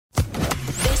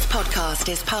podcast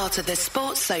is part of the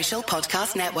Sports Social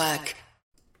Podcast Network.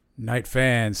 Knight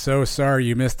fans, so sorry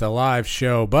you missed the live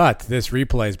show, but this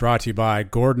replay is brought to you by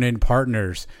Gordon &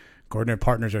 Partners. Gordon &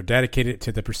 Partners are dedicated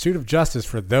to the pursuit of justice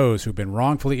for those who've been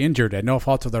wrongfully injured at no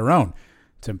fault of their own.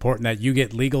 It's important that you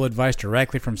get legal advice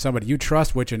directly from somebody you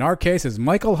trust, which in our case is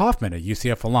Michael Hoffman, a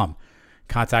UCF alum.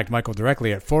 Contact Michael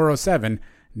directly at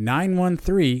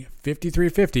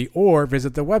 407-913-5350 or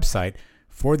visit the website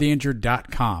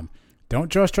fortheinjured.com. Don't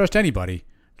just trust anybody.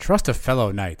 Trust a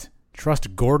fellow Knight.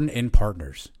 Trust Gordon &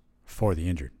 Partners for the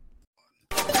injured.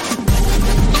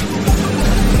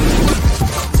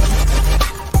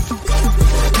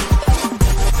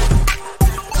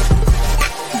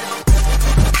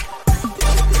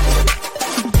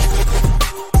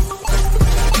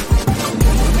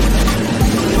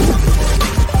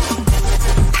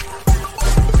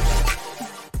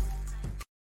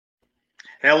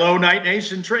 Hello, Knight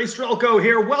Nation. Trey Strelko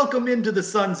here. Welcome into the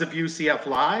Sons of UCF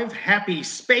Live. Happy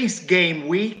Space Game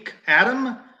Week.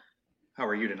 Adam, how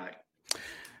are you tonight?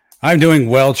 I'm doing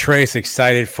well, Trace.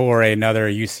 Excited for another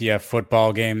UCF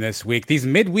football game this week. These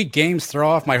midweek games throw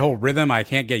off my whole rhythm. I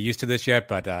can't get used to this yet,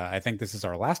 but I think this is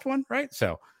our last one, right?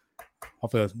 So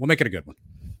hopefully we'll make it a good one.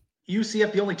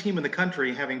 UCF, the only team in the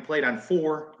country having played on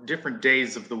 4 different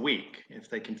days of the week.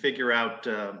 If they can figure out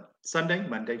Sunday,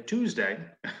 Monday, Tuesday,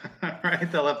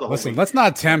 right? They'll have the whole Listen, week. let's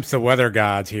not tempt the weather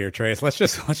gods here, Trace. Let's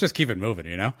just keep it moving,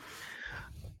 you know?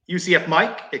 UCF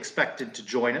Mike expected to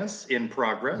join us in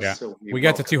progress. Yeah. So we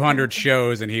got to 200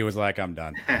 shows and he was like, I'm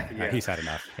done. Yeah. He's had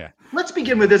enough. Yeah. Let's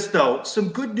begin with this, though. Some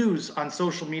good news on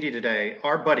social media today.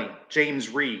 Our buddy, James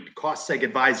Reed, cost seg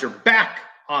advisor, back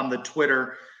on the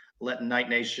Twitter, letting Knight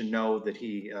Nation know that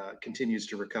he continues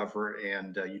to recover.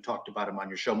 And you talked about him on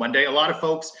your show Monday. A lot of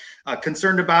folks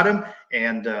concerned about him.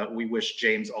 And we wish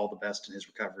James all the best in his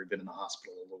recovery. Been in the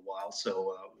hospital a little while.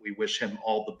 So we wish him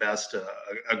all the best.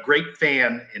 A great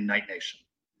fan in Knight Nation.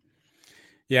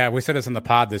 Yeah, we said this on the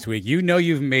pod this week. You know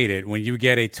you've made it when you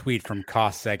get a tweet from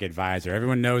Cost Seg Advisor.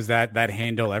 Everyone knows that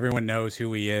handle. Everyone knows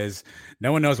who he is.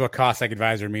 No one knows what Cost Seg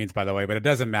Advisor means, by the way, but it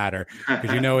doesn't matter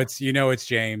because you know it's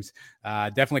James.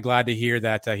 Definitely glad to hear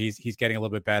that he's getting a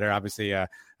little bit better. Obviously,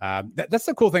 that's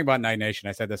the cool thing about Knight Nation.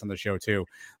 I said this on the show too.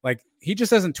 Like he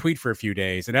just doesn't tweet for a few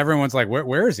days, and everyone's like,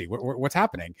 "Where is he? What's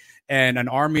happening?" And an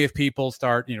army of people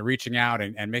start reaching out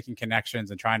and making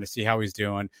connections and trying to see how he's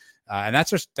doing. And that's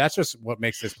just what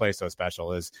makes this place so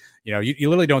special is, you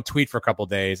literally don't tweet for a couple of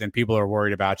days and people are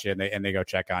worried about you and they go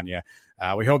check on you.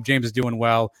 We hope James is doing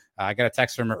well. I got a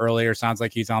text from him earlier. Sounds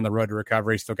like he's on the road to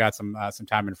recovery. Still got some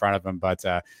time in front of him, but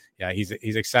yeah, he's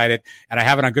excited. And I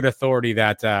have it on good authority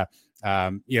that,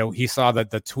 he saw the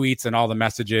tweets and all the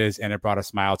messages and it brought a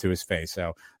smile to his face.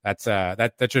 So that's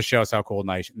that just shows how cool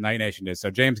Knight Nation is.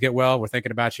 So James, get well. We're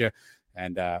thinking about you.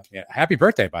 And happy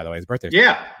birthday, by the way. His birthday.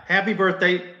 Yeah, happy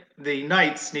birthday. The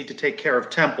Knights need to take care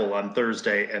of Temple on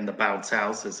Thursday, and the Bounce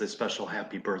House is a special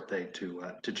happy birthday to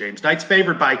James. Knights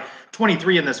favored by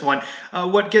 23 in this one.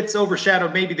 What gets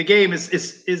overshadowed, maybe the game, is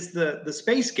the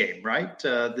space game, right?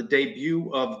 The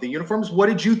debut of the uniforms. What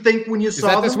did you think when you saw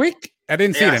that them? This week? I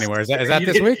didn't see it anywhere. Is that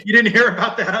this week? You didn't hear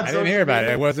about that? I didn't hear about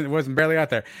it. It wasn't barely out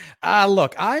there.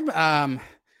 Look, I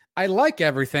like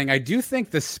everything. I do think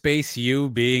the Space U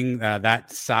being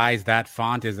that size, that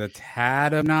font is a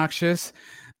tad obnoxious.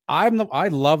 I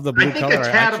love the blue color. I think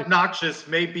a tad obnoxious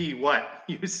may be what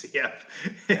UCF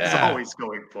is always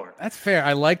going for. That's fair.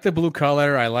 I like the blue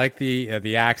color. I like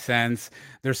the accents.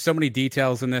 There's so many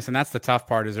details in this, and that's the tough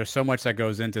part is there's so much that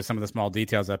goes into some of the small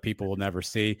details that people will never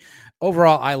see.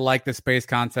 Overall, I like the space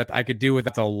concept. I could do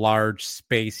with the large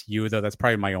Space U, though. That's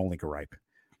probably my only gripe.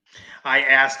 I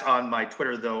asked on my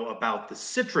Twitter, though, about the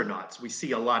Citronauts. We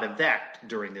see a lot of that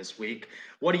during this week.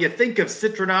 What do you think of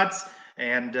Citronauts?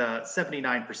 And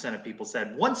 79% of people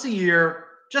said once a year,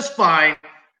 just fine.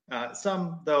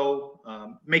 Some,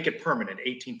 though, make it permanent,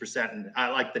 18%. And I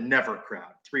like the never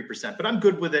crowd, 3%. But I'm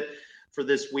good with it for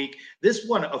this week. This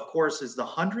one, of course, is the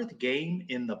 100th game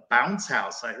in the Bounce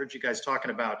House. I heard you guys talking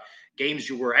about games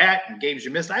you were at and games you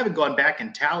missed. I haven't gone back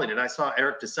and tallied it. I saw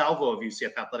Eric DeSalvo of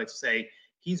UCF Athletics say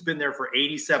he's been there for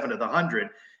 87 of the 100.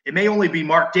 It may only be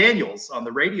Mark Daniels on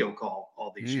the radio call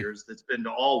all these years that's been to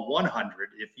all 100.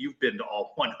 If you've been to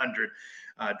all 100,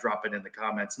 drop it in the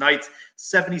comments. Knights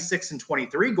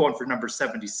 76-23, going for number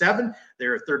 77.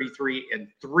 They're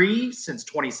 33-3 since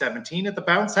 2017 at the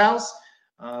Bounce House.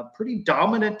 Pretty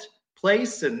dominant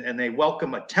place, and they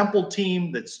welcome a Temple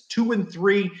team that's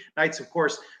 2-3. Knights, of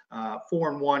course,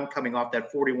 4-1, coming off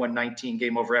that 41-19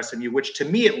 game over SMU, which to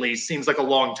me at least seems like a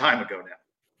long time ago now.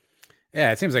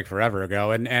 Yeah, it seems like forever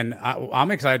ago. And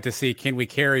I'm excited to see, can we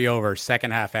carry over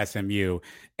second half SMU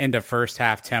into first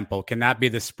half Temple? Can that be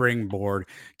the springboard?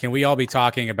 Can we all be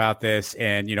talking about this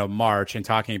in, March and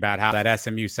talking about how that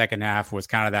SMU second half was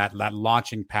kind of that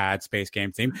launching pad, Space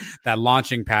Game team, that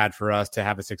launching pad for us to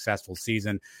have a successful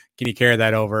season? Can you carry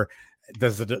that over?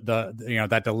 Does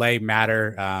that delay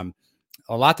matter?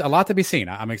 A lot to be seen.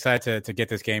 I'm excited to get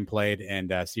this game played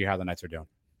and see how the Knights are doing.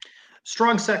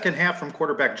 Strong second half from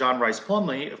quarterback John Rhys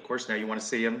Plumlee. Of course, now you want to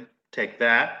see him take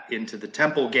that into the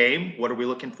Temple game. What are we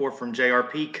looking for from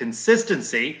JRP?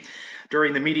 Consistency.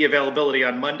 During the media availability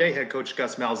on Monday, head coach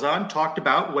Gus Malzahn talked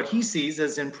about what he sees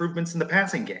as improvements in the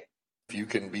passing game. If you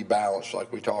can be balanced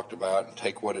like we talked about and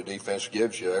take what a defense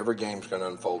gives you, every game's going to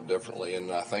unfold differently.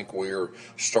 And I think we're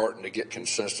starting to get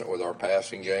consistent with our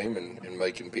passing game and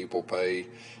making people pay,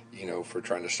 for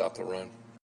trying to stop the run.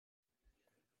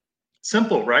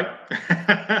 Simple, right?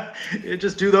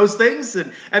 Just do those things.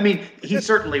 And I mean, he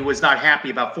certainly was not happy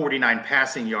about 49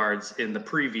 passing yards in the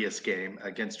previous game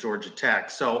against Georgia Tech.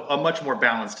 So a much more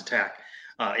balanced attack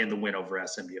in the win over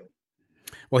SMU.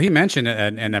 Well, he mentioned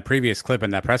in a previous clip in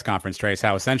that press conference, Trace,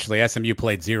 how essentially SMU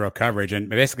played zero coverage and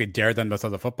basically dared them to throw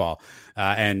the football.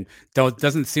 And though it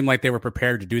doesn't seem like they were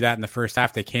prepared to do that in the first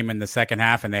half, they came in the second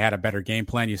half and they had a better game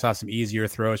plan. You saw some easier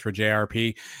throws for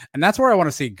JRP. And that's where I want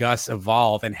to see Gus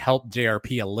evolve and help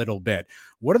JRP a little bit.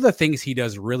 What are the things he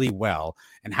does really well?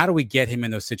 And how do we get him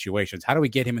in those situations? How do we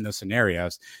get him in those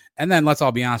scenarios? And then let's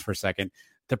all be honest for a second.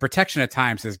 The protection at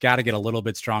times has got to get a little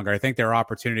bit stronger. I think there are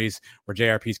opportunities where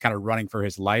JRP is kind of running for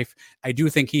his life. I do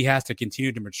think he has to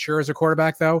continue to mature as a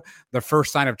quarterback, though. The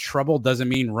first sign of trouble doesn't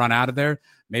mean run out of there.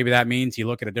 Maybe that means you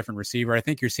look at a different receiver. I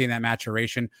think you're seeing that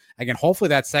maturation. Again, hopefully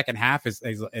that second half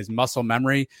is muscle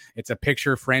memory. It's a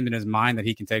picture framed in his mind that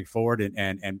he can take forward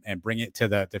and bring it to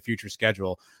the future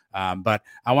schedule. But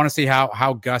I want to see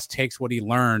how Gus takes what he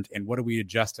learned and what do we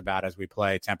adjust about as we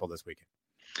play Temple this weekend.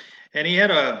 And he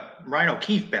had a Ryan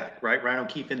O'Keefe back, right? Ryan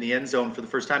O'Keefe in the end zone for the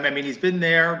first time. I mean, he's been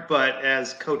there, but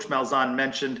as Coach Malzahn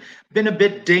mentioned, been a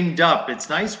bit dinged up. It's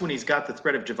nice when he's got the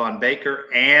threat of Javon Baker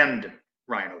and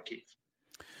Ryan O'Keefe.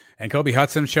 And Kobe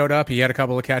Hudson showed up. He had a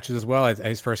couple of catches as well,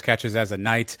 his first catches as a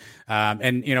Knight.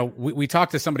 And, we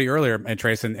talked to somebody earlier,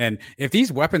 Trace, and if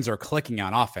these weapons are clicking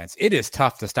on offense, it is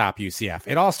tough to stop UCF.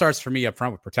 It all starts for me up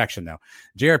front with protection, though.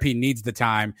 JRP needs the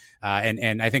time,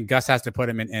 and I think Gus has to put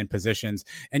him in positions.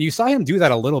 And you saw him do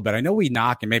that a little bit. I know we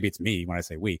knock, and maybe it's me when I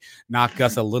say we, knock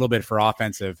Gus a little bit for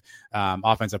offensive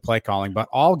play calling, but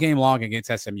all game long against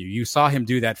SMU, you saw him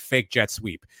do that fake jet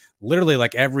sweep. Literally,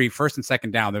 like every first and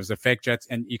second down, there was a fake jet,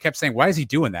 and you kept saying, why is he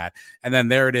doing that? And then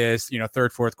there it is,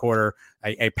 third, fourth quarter,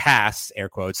 a pass, air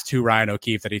quotes, to Ryan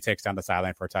O'Keefe that he takes down the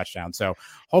sideline for a touchdown. So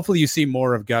hopefully you see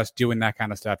more of Gus doing that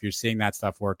kind of stuff. You're seeing that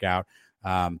stuff work out.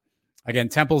 Again,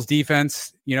 Temple's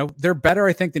defense, they're better,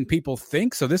 I think, than people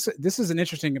think. So this is an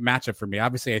interesting matchup for me.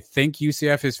 Obviously, I think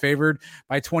UCF is favored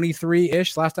by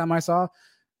 23-ish last time I saw.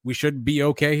 We should be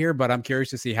okay here, but I'm curious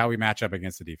to see how we match up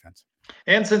against the defense.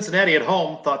 And Cincinnati at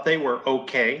home thought they were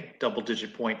okay,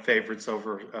 double-digit point favorites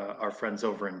over our friends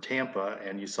over in Tampa,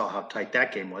 and you saw how tight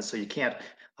that game was. So you can't,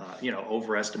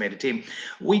 overestimate a team.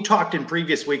 We talked in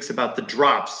previous weeks about the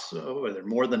drops. There are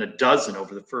more than a dozen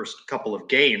over the first couple of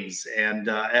games. And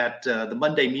at the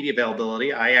Monday media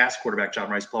availability, I asked quarterback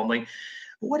John Rhys Plumlee,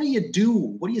 what do you do?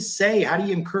 What do you say? How do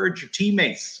you encourage your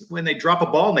teammates when they drop a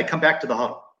ball and they come back to the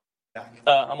huddle?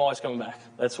 I'm always coming back.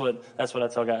 That's what I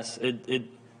tell guys.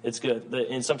 It's good.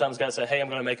 And sometimes guys say, hey, I'm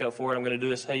going to make up for it. I'm going to do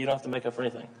this. Hey, you don't have to make up for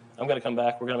anything. I'm going to come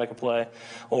back. We're going to make a play.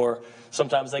 Or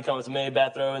sometimes they come up to me,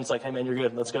 bad throw, and it's like, hey, man, you're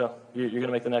good. Let's go. You're going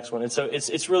to make the next one. And so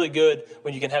it's really good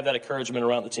when you can have that encouragement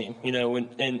around the team.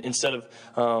 Instead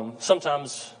of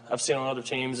sometimes I've seen on other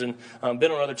teams and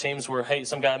been on other teams where, hey,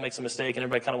 some guy makes a mistake and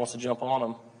everybody kind of wants to jump on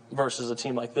him versus a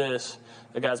team like this.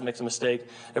 The guy makes a mistake.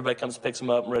 Everybody comes, picks him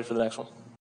up, and ready for the next one.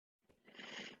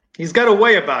 He's got a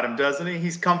way about him, doesn't he?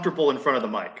 He's comfortable in front of the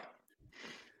mic.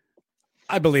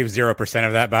 I believe 0%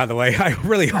 of that, by the way. I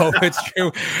really hope it's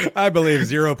true. I believe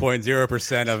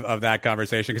 0.0% of that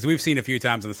conversation, because we've seen a few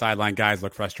times on the sideline, guys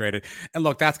look frustrated. And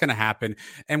look, that's going to happen.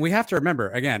 And we have to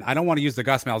remember, again, I don't want to use the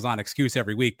Gus Malzahn excuse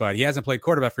every week, but he hasn't played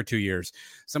quarterback for 2 years.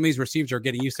 Some of these receivers are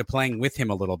getting used to playing with him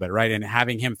a little bit, right? And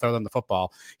having him throw them the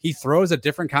football. He throws a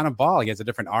different kind of ball. He has a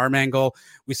different arm angle.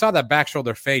 We saw that back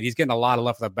shoulder fade. He's getting a lot of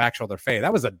love for the back shoulder fade.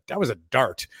 That was a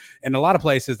dart. In a lot of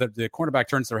places that the cornerback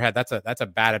turns their head, that's a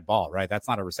batted ball, right? That's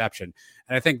not a reception.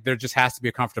 And I think there just has to be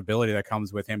a comfortability that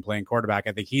comes with him playing quarterback.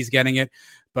 I think he's getting it,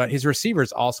 but his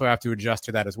receivers also have to adjust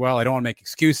to that as well. I don't want to make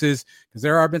excuses because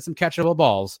there have been some catchable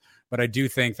balls, but I do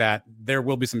think that there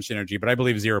will be some synergy, but I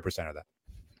believe 0% of that.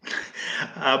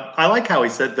 I like how he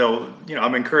said, though,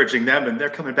 I'm encouraging them, and they're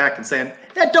coming back and saying,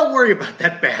 yeah, don't worry about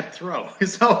that bad throw.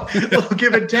 So a little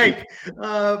give and take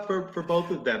for both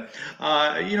of them.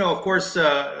 Of course,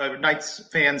 Knights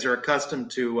fans are accustomed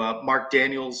to Mark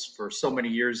Daniels for so many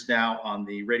years now on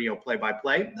the radio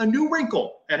play-by-play. A new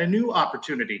wrinkle and a new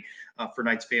opportunity for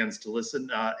Knights fans to listen,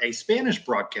 a Spanish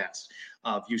broadcast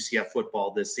of UCF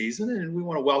football this season. And we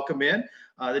want to welcome in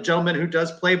the gentleman who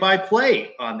does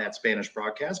play-by-play on that Spanish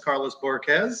broadcast, Carlos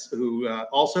Borges, who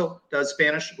also does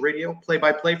Spanish radio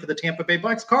play-by-play for the Tampa Bay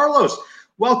Bucs. Carlos,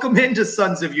 welcome into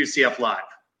Sons of UCF Live.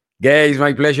 Guys,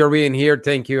 my pleasure being here.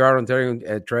 Thank you, Aaron, Terry,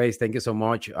 Trace. Thank you so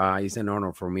much. It's an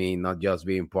honor for me, not just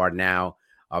being part now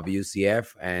of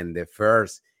UCF and the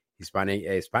first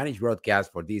Spanish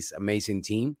broadcast for this amazing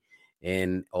team,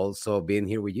 and also being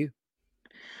here with you.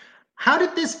 How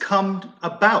did this come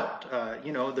about?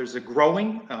 There's a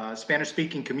growing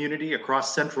Spanish-speaking community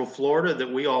across Central Florida that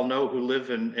we all know who live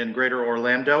in Greater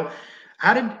Orlando.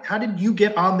 How did you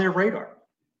get on their radar?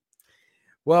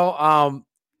 Well,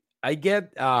 I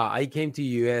came to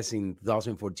U.S. in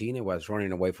 2014. I was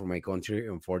running away from my country,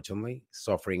 unfortunately,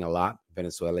 suffering a lot.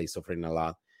 Venezuela is suffering a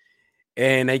lot.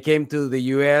 And I came to the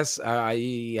U.S.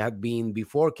 I had been,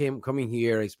 before coming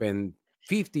here, I spent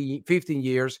 15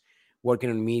 years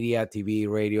working on media, TV,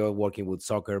 radio, working with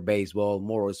soccer, baseball,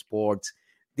 motorsports,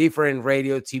 different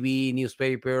radio, TV,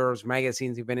 newspapers,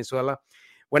 magazines in Venezuela.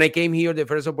 When I came here, the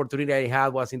first opportunity I had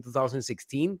was in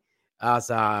 2016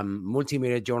 as a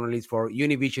multimedia journalist for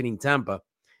Univision in Tampa.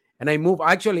 And I moved,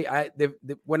 actually,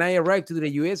 when I arrived to the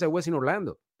US, I was in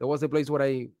Orlando. That was the place where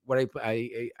I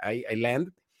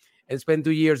landed and spent 2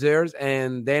 years there.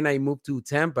 And then I moved to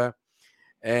Tampa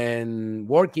and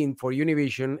working for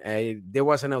Univision. There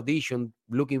was an audition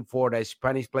looking for a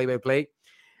Spanish play-by-play.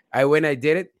 I went, I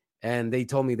did it, and they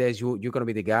told me that you're going to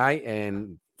be the guy.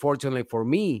 And fortunately for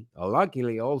me, or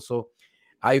luckily also,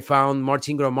 I found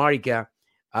Martin Gromarica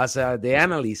as the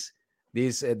analyst,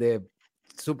 the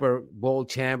Super Bowl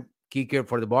champ kicker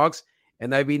for the Bucs.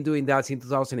 And I've been doing that since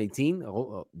 2018.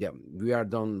 We are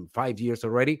done 5 years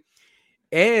already.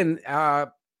 And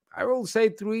I will say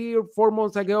 3 or 4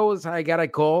 months ago, I got a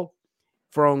call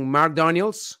from Mark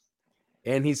Daniels,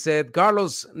 and he said,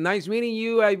 Carlos, nice meeting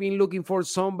you. I've been looking for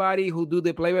somebody who do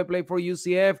the play-by-play for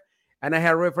UCF, and I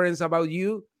have reference about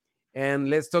you, and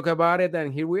let's talk about it,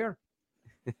 and here we are.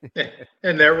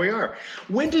 And there we are.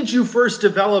 When did you first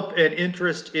develop an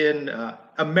interest in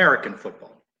American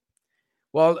football?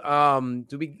 Well,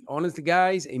 to be honest,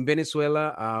 guys, in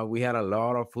Venezuela, we had a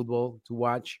lot of football to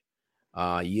watch.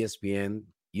 ESPN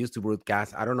used to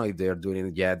broadcast. I don't know if they're doing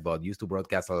it yet, but used to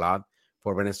broadcast a lot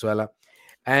for Venezuela.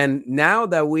 And now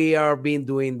that we are been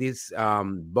doing this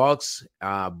Bucs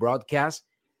broadcast,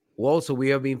 we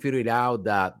have been figuring out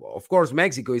that, of course,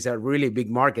 Mexico is a really big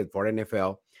market for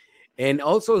NFL. And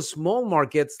also small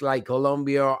markets like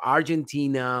Colombia,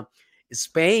 Argentina,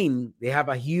 Spain, they have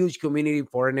a huge community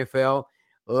for NFL,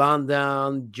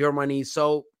 London, Germany.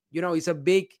 So, it's a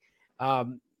big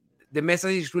the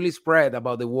message is really spread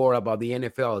about the world, about the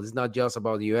NFL. It's not just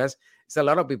about the U.S. It's a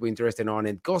lot of people interested on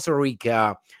it. Costa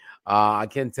Rica, I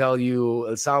can tell you,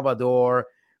 El Salvador.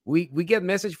 We get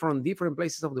message from different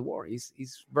places of the world.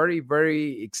 It's very,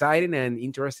 very exciting and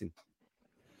interesting.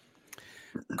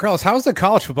 Carlos, how is the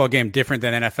college football game different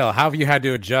than NFL? How have you had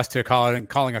to adjust to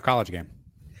calling a college game?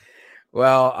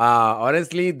 Well,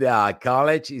 honestly, the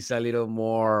college is a little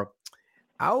more,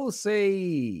 I would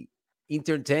say,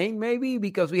 entertained maybe,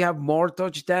 because we have more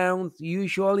touchdowns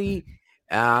usually.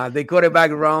 The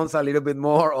quarterback runs a little bit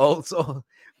more also.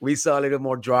 We saw a little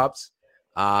more drops.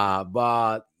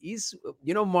 But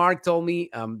Mark told me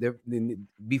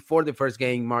before the first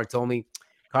game, Mark told me,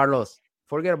 Carlos,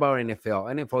 forget about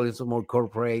NFL. NFL is more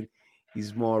corporate,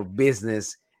 it's more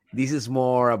business. This is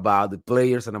more about the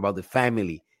players and about the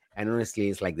family. And honestly,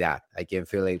 it's like that. I can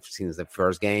feel it since the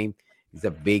first game. It's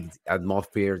a big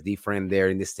atmosphere, different there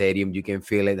in the stadium. You can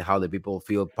feel it, how the people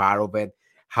feel part of it,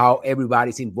 how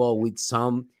everybody's involved with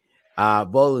some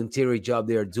voluntary job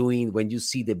they're doing. When you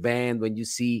see the band, when you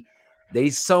see there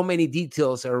is so many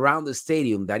details around the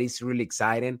stadium that is really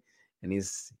exciting, and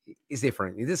it's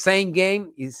different. It's the same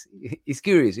game. It's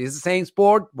curious. It's the same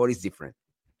sport, but it's different.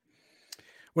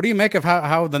 What do you make of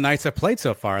how the Knights have played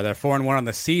so far? They're 4-1 on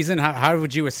the season. How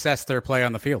would you assess their play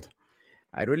on the field?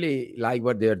 I really like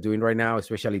what they're doing right now,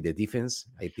 especially the defense.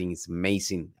 I think it's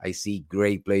amazing. I see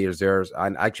great players there.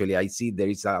 And actually, I see there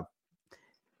is a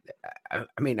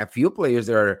few players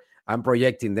there I'm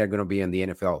projecting they're going to be in the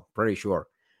NFL, pretty sure.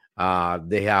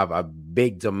 They have a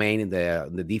big domain in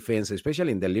the defense,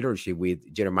 especially in the leadership with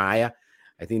Jeremiah.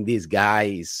 I think this guy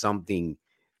is something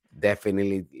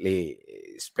definitely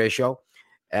special.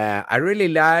 I really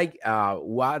like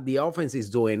what the offense is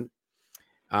doing,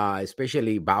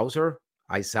 especially Bowser.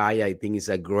 Isaiah, I think, is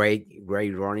a great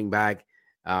running back.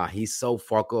 He's so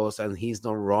focused and he's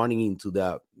not running into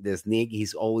the sneak.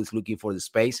 He's always looking for the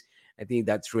space. I think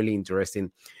that's really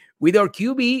interesting. With our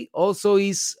QB also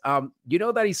is,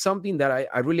 that is something that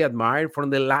I really admire from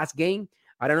the last game.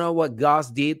 I don't know what Gus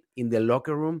did in the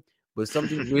locker room, but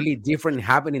something really different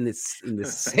happened in the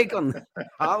second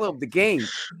half of the game.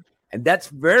 And that's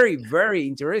very, very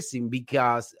interesting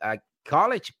because a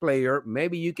college player,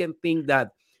 maybe you can think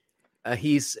that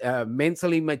he's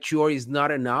mentally mature is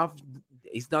not enough.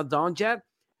 He's not done yet,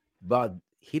 but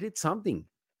he did something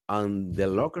on the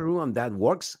locker room and that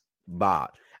works.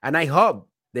 And I hope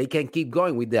they can keep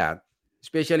going with that,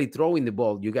 especially throwing the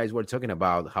ball. You guys were talking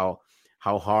about how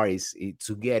hard it is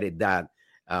to get it, that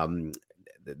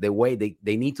the way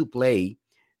they need to play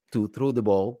to throw the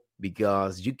ball,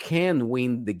 because you can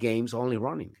win the games only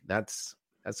running. That's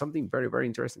something very, very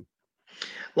interesting.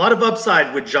 A lot of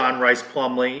upside with John Rhys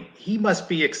Plumlee. He must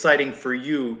be exciting for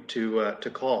you to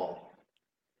call.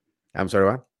 I'm sorry,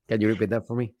 what? Can you repeat that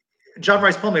for me? John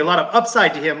Rhys Plumlee, a lot of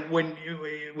upside to him.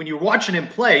 When you're watching him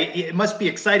play, it must be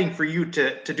exciting for you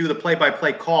to do the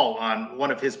play-by-play call on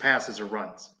one of his passes or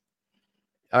runs.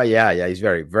 Oh yeah, he's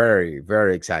very, very,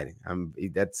 very exciting.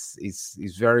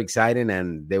 It's very exciting,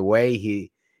 and the way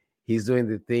he's doing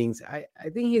the things, I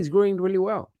think he's growing really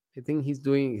well. I think he's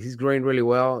growing really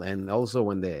well, and also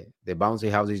when the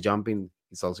bouncy house is jumping,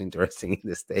 it's also interesting in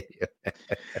the stadium.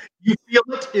 You feel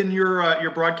it in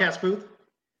your broadcast booth?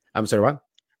 I'm sorry, what?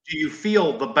 Do you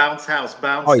feel the bounce house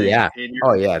bouncing?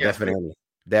 Oh yeah, Definitely,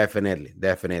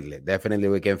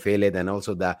 we can feel it, and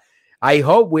also that. I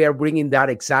hope we are bringing that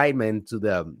excitement to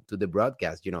the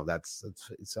broadcast.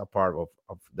 It's a part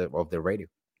of the radio.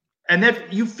 And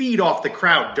that you feed off the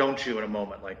crowd, don't you, in a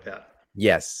moment like that?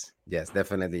 Yes,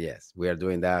 definitely, yes. We are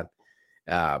doing that.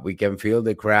 We can feel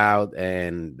the crowd,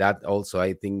 and that also,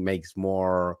 I think, makes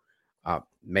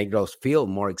us feel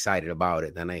more excited about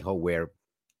it. And I hope we're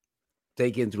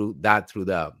taking through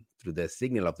the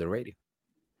signal of the radio.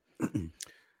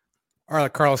 All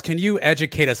right, Carlos, can you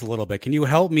educate us a little bit? Can you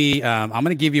help me? I'm going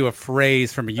to give you a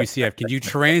phrase from a UCF. Can you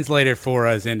translate it for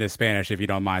us into Spanish, if you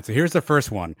don't mind? So here's the first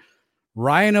one.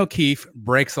 Ryan O'Keefe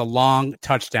breaks a long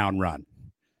touchdown run.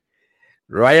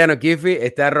 Ryan O'Keefe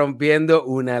está rompiendo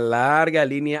una larga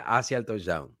línea hacia el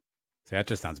touchdown. See, that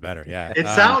just sounds better. Yeah. It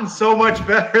sounds so much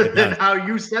better than how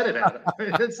you said it, Adam.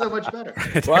 It's so much better.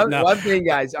 One thing,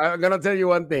 guys, I'm going to tell you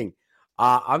one thing.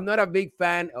 I'm not a big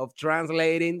fan of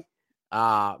translating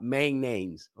main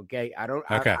names. Okay.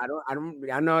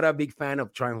 I'm not a big fan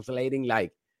of translating,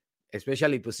 like,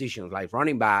 especially positions like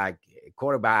running back,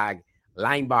 quarterback,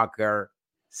 linebacker,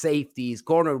 safeties,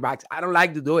 cornerbacks. I don't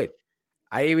like to do it.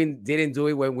 I even didn't do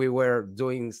it when we were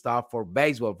doing stuff for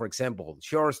baseball, for example.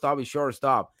 Shortstop is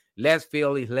shortstop. Left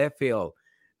field is left field.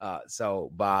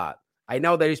 But I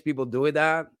know there is people doing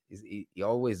that. You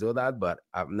always do that, but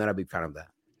I'm not a big fan of that.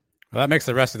 Well, that makes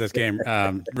the rest of this game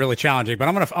really challenging. But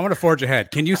I'm gonna forge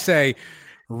ahead. Can you say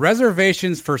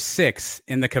reservations for 6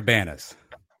 in the cabanas?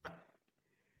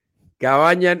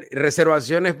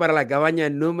 Reservaciones para la cabaña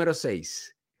número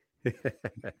 6.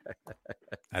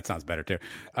 That sounds better too.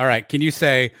 All right. Can you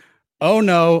say, oh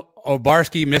no,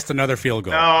 Obarski missed another field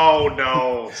goal?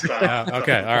 No. Stop.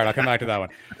 Okay. All right. I'll come back to that one.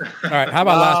 All right. How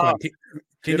about last one?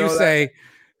 Can you say,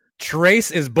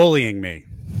 Trace is bullying me?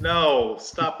 No.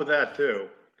 Stop with that too.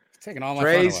 Taking all my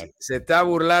Trace fun away. Se está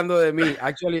burlando de mí.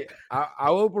 Actually,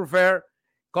 I would prefer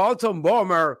Colton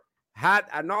Bomer had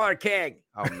another kick.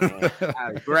 Oh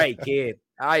man, great kid.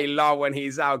 I love when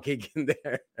he's out kicking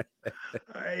there.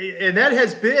 And that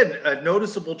has been a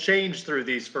noticeable change through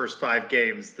these first 5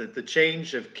 games. The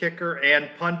change of kicker and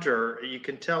punter. You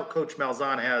can tell Coach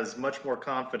Malzahn has much more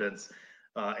confidence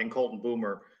in Colton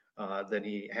Boomer than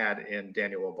he had in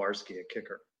Daniel Obarski, a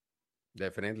kicker.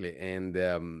 Definitely. And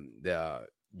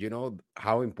you know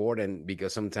how important,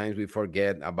 because sometimes we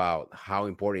forget about how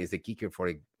important is the kicker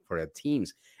for the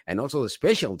teams, and also the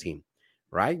special team,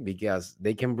 right? Because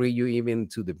they can bring you even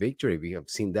to the victory. We have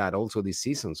seen that also this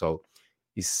season. So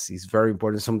it's very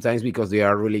important sometimes, because they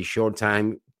are really short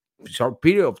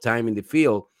period of time in the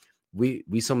field. We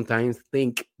sometimes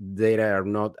think they are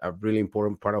not a really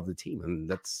important part of the team, and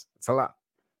that's a lot.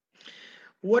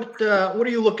 What are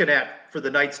you looking at for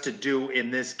the Knights to do in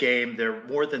this game? They're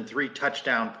more than 3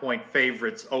 touchdown point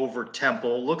favorites over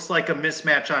Temple. Looks like a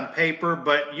mismatch on paper,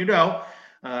 but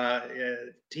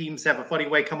teams have a funny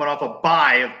way coming off a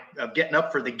bye of getting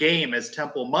up for the game, as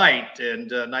Temple might,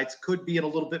 and Knights could be in a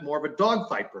little bit more of a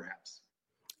dogfight, perhaps.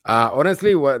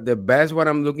 Honestly, what the best what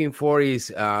I'm looking for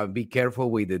is be careful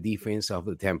with the defense of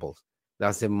the Temples.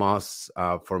 That's the most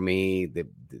for me.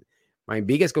 My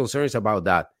biggest concern is about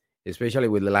that, especially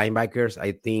with the linebackers.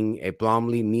 I think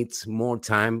Plumlee needs more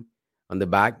time on the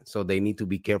back, so they need to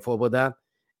be careful about that.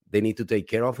 They need to take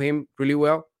care of him really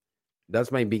well.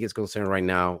 That's my biggest concern right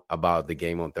now about the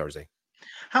game on Thursday.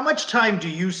 How much time do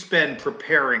you spend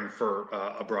preparing for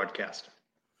a broadcast?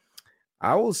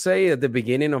 I will say at the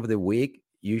beginning of the week,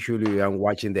 usually I'm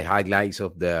watching the highlights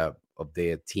of the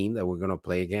team that we're gonna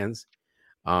play against.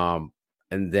 Um,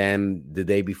 and then the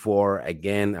day before,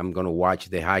 again, I'm gonna watch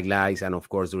the highlights, and of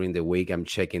course during the week, I'm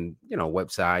checking,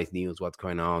 websites, news, what's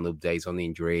going on, updates on the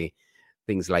injury,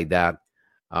 things like that.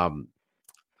 Um,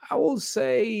 I will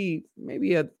say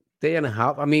maybe a day and a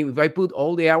half. I mean, if I put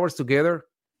all the hours together,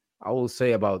 I will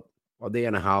say about a day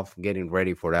and a half getting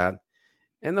ready for that.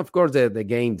 And of course, the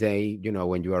game day,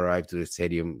 when you arrive to the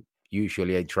stadium,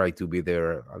 usually I try to be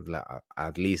there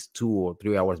at least 2 or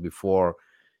 3 hours before,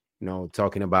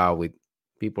 talking about with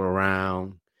people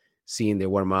around, seeing the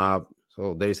warm up.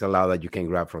 So there's a lot that you can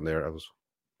grab from there also.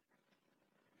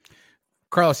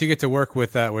 Carlos, you get to work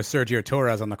with Sergio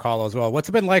Torres on the call as well. What's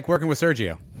it been like working with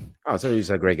Sergio? Oh,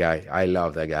 Sergio's a great guy. I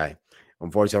love that guy.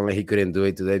 Unfortunately, he couldn't do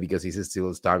it today because he's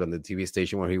still stuck on the TV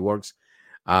station where he works.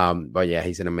 But yeah,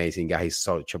 he's an amazing guy. He's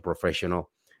such a professional.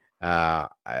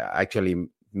 Actually,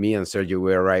 me and Sergio,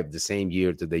 we arrived the same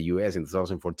year to the US in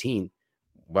 2014.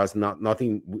 Was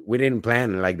nothing. We didn't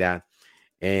plan like that.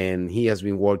 And he has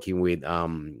been working with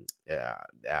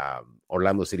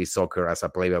Orlando City Soccer as a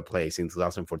play-by-play since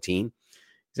 2014.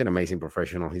 He's an amazing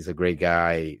professional. He's a great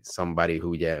guy. Somebody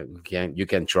who you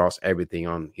can trust everything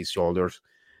on his shoulders.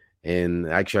 And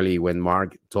actually, when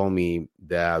Mark told me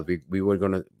that we were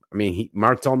gonna.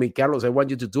 Mark told me, Carlos, I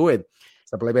want you to do it.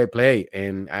 It's a play-by-play,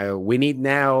 and we need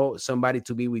now somebody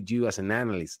to be with you as an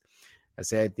analyst. I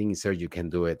said, I think Sergio can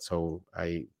do it. So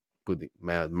I put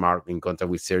Mark in contact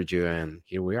with Sergio, and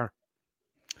here we are.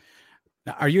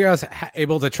 Now, are you guys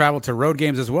able to travel to road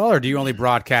games as well, or do you only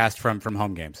broadcast from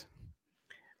home games?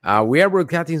 We are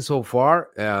broadcasting so far.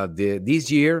 This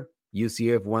year,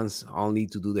 UCF wants only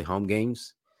to do the home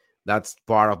games. That's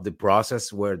part of the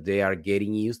process where they are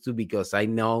getting used to, because I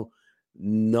know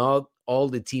not all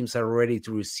the teams are ready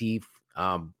to receive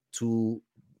two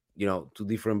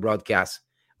different broadcasts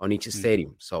on each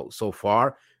stadium. So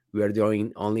far we are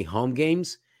doing only home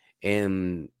games,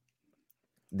 and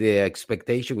the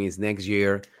expectation is next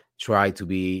year try to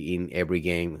be in every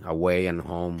game, away and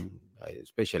home,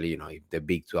 especially if the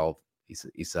Big 12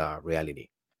 is a reality.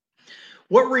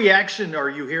 What reaction are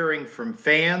you hearing from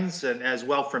fans and as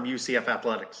well from UCF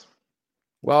Athletics?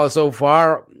 Well, so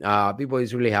far, people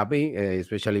is really happy.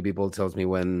 Especially people tells me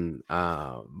when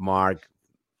Mark,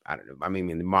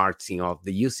 the marketing of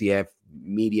the UCF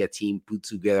media team put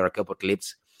together a couple of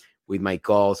clips with my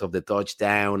calls of the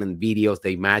touchdown and videos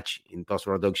they match in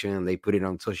post-production, and they put it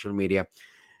on social media.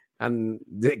 And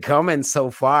the comments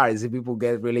so far is that people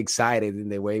get really excited in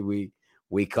the way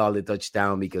we call the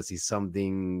touchdown, because it's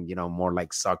something, more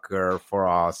like soccer for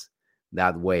us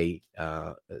that way.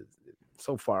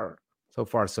 So far,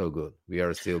 so good. We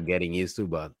are still getting used to,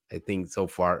 but I think so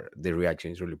far the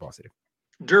reaction is really positive.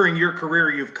 During your career,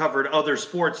 you've covered other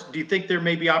sports. Do you think there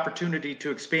may be opportunity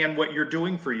to expand what you're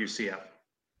doing for UCF?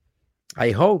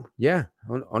 I hope, yeah.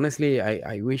 Honestly,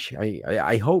 I wish,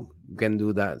 I hope we can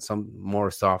do that, some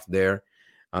more stuff there.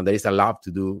 There is a lot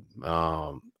to do.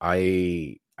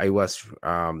 I was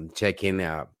checking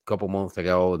a couple months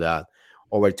ago that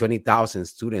over 20,000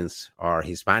 students are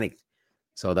Hispanic.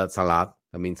 So that's a lot.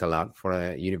 That means a lot for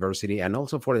a university, and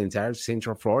also for the entire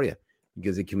Central Florida,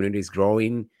 because the community is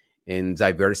growing and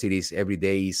diversity is every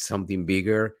day is something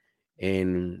bigger.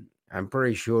 And I'm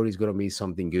pretty sure it's going to be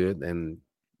something good. And,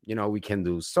 we can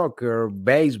do soccer,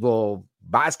 baseball,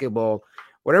 basketball,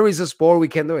 whatever is a sport, we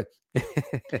can do it.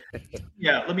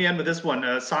 Yeah, let me end with this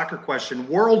one. Soccer question.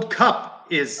 World Cup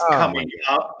is coming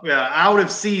up out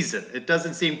of season. It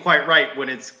doesn't seem quite right when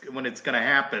it's going to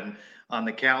happen on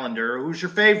the calendar. Who's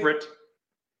your favorite?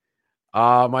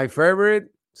 My favorite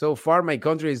so far, my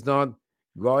country is not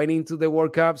going into the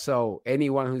World Cup, so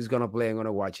anyone who's going to play, I'm going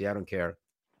to watch it. I don't care.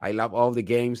 I love all the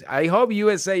games. I hope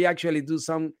USA actually do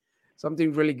something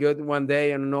really good one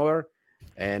day and another.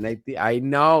 And I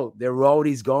know the road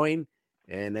is going,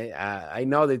 and I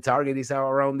know the target is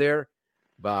around there.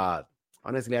 But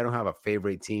honestly, I don't have a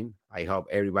favorite team. I hope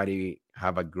everybody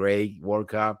have a great World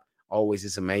Cup. Always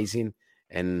is amazing.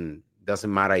 And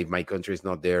doesn't matter if my country is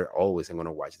not there. Always I'm going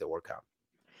to watch the World Cup.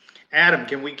 Adam,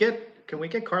 can we get Can we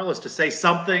get Carlos to say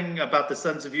something about the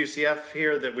Sons of UCF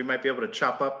here that we might be able to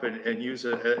chop up and use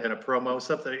in a promo,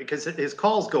 something? Because his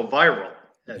calls go viral,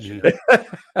 as you know.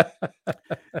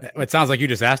 It sounds like you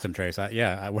just asked him, Trace.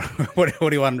 What do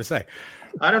you want him to say?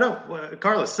 I don't know.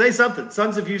 Carlos, say something.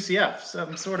 Sons of UCF,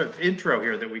 some sort of intro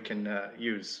here that we can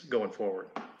use going forward.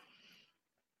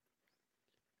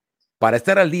 Para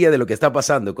estar al día de lo que está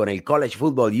pasando con el College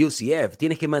Football UCF,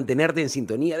 tienes que mantenerte en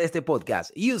sintonía de este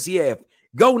podcast. UCF,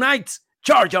 Go Knights,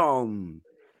 Charge On!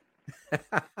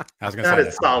 That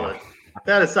is solid.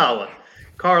 That is solid.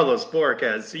 Carlos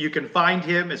Borges. You can find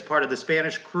him as part of the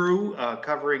Spanish crew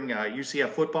covering UCF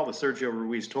football with Sergio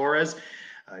Ruiz Torres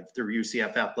through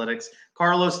UCF Athletics.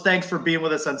 Carlos, thanks for being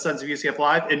with us on Sons of UCF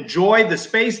Live. Enjoy the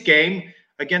space game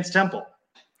against Temple.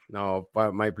 No,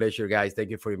 my pleasure, guys. Thank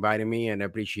you for inviting me, and I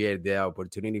appreciate the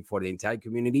opportunity for the entire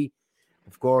community.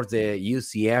 Of course, the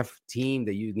UCF team,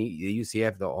 the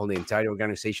UCF, the entire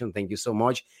organization. Thank you so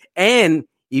much. And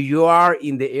if you are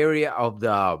in the area of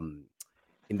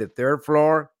in the third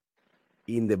floor,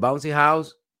 in the bouncy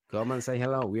house, come and say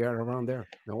hello. We are around there.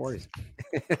 No worries.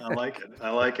 I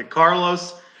like it.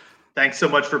 Carlos, thanks so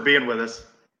much for being with us.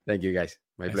 Thank you, guys.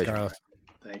 My pleasure. Carlos.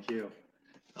 Thank you.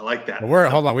 I like that. Well,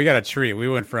 hold on. We got a treat. We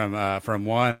went from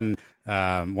one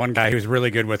guy who's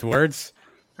really good with words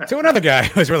to another guy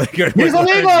who's really good with words.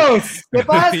 Amigos! ¿Qué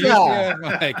pasa?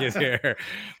 Mike is here.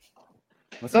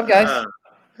 What's up, guys?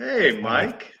 Hey,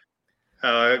 Mike.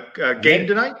 Game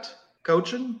tonight?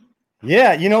 Coaching?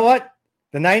 Yeah, you know what?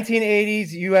 The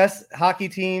 1980s U.S. hockey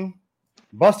team,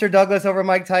 Buster Douglas over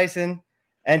Mike Tyson,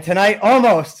 and tonight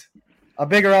almost a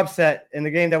bigger upset in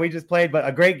the game that we just played, but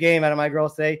a great game out of my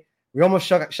girls today. We almost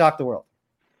shocked the world.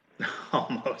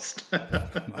 Almost.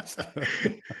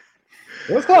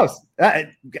 It was close.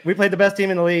 We played the best team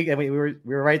in the league, and we were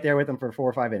right there with them for 4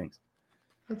 or 5 innings.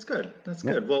 That's good. That's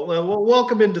good. Well,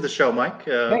 welcome into the show, Mike.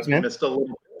 Thanks, man. Missed a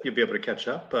little. You'll be able to catch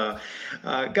up.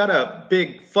 Got a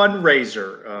big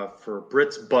fundraiser for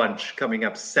Brit's Bunch coming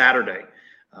up Saturday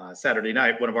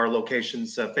night. One of our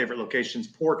locations, favorite locations,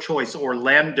 Poor Choice,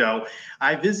 Orlando.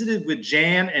 I visited with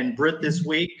Jan and Brit this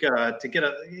week to get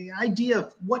an idea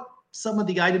of what some of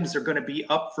the items are going to be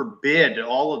up for bid.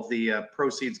 All of the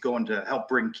proceeds going to help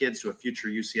bring kids to a future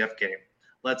UCF game.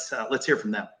 Let's hear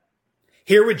from them.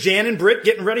 Here with Jan and Britt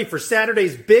getting ready for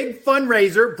Saturday's big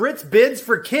fundraiser, Britt's Bids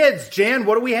for Kids. Jan,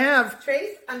 what do we have?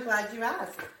 Trace, I'm glad you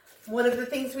asked. One of the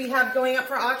things we have going up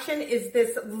for auction is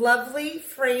this lovely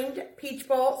framed Peach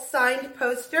Bowl signed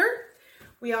poster.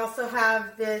 We also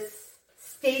have this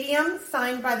stadium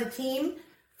signed by the team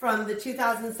from the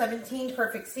 2017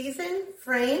 Perfect Season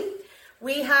frame.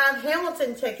 We have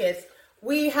Hamilton tickets.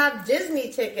 We have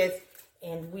Disney tickets.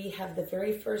 And we have the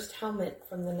very first helmet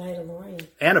from the Night of Lorraine.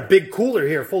 And a big cooler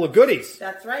here full of goodies.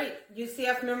 That's right.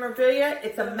 UCF memorabilia.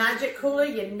 It's a magic cooler.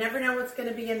 You never know what's going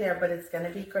to be in there, but it's going to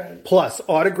be great. Plus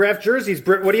autographed jerseys.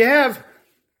 Britt, what do you have?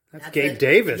 That's Gabe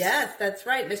Davis. Yes, that's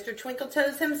right. Mr. Twinkle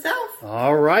Toes himself.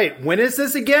 All right. When is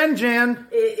this again, Jan?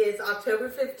 It is October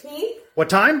 15th.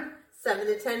 What time? 7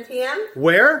 to 10 p.m.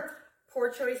 Where? Poor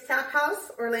Choice Tap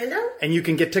House, Orlando. And you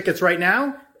can get tickets right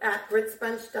now? At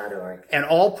britsbunch.org. And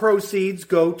all proceeds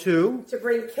go to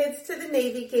bring kids to the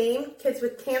Navy game, kids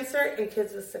with cancer, and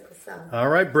kids with sickle cell. All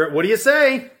right, Britt, what do you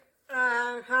say?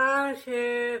 Come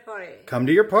to party. Come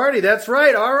to your party, that's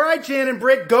right. All right, Jan and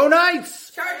Britt, go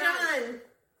Knights! Charge on!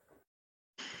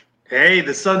 Hey,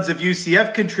 the Sons of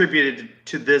UCF contributed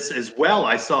to this as well.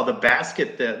 I saw the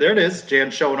basket there. There it is,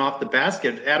 Jan showing off the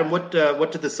basket. Adam, what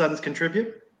did the Sons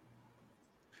contribute?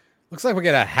 Looks like we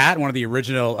get a hat, one of the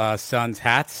original Suns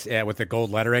hats with the gold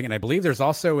lettering. And I believe there's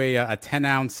also a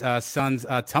 10-ounce Suns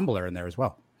tumbler in there as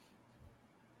well.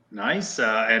 Nice.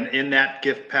 And in that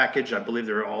gift package, I believe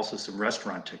there are also some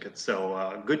restaurant tickets.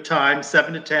 So good time,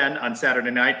 7 to 10 on Saturday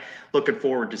night. Looking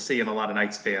forward to seeing a lot of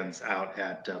Knights fans out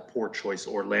at Poor Choice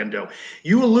Orlando.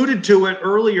 You alluded to it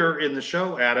earlier in the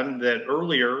show, Adam, that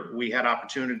earlier we had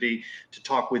opportunity to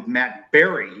talk with Matt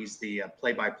Berry. He's the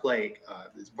play-by-play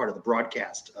as part of the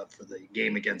broadcast for the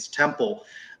game against Temple.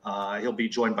 He'll be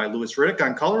joined by Louis Riddick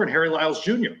on color and Harry Lyles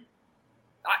Jr.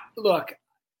 Look,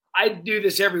 I do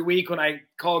this every week when I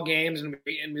call games and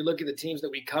we look at the teams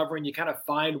that we cover, and you kind of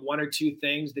find 1 or 2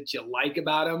 things that you like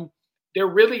about them. There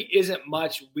really isn't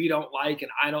much we don't like and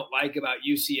I don't like about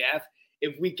UCF.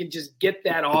 If we can just get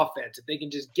that offense, if they can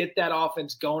just get that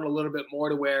offense going a little bit more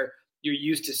to where you're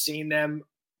used to seeing them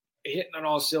hitting on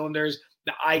all cylinders,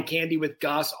 the eye candy with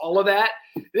Gus, all of that.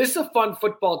 This is a fun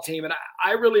football team, and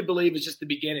I really believe it's just the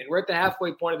beginning. We're at the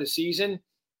halfway point of the season.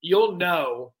 You'll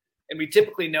know, and we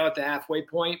typically know at the halfway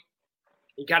point,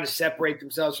 you kind of separate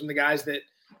themselves from the guys that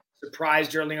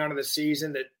surprised early on in the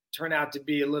season, that turn out to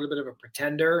be a little bit of a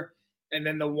pretender, and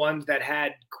then the ones that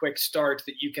had quick starts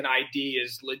that you can ID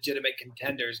as legitimate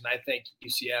contenders. And I think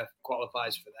UCF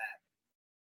qualifies for that.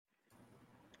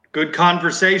 Good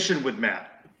conversation with Matt.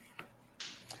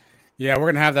 Yeah, we're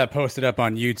going to have that posted up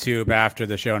on YouTube after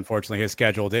the show. Unfortunately, his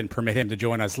schedule didn't permit him to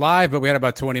join us live, but we had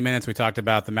about 20 minutes. We talked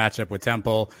about the matchup with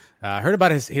Temple, heard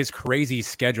about his crazy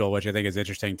schedule, which I think is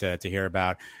interesting to hear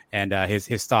about, and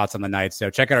his thoughts on the night. So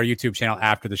check out our YouTube channel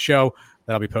after the show.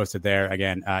 That'll be posted there.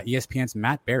 Again, ESPN's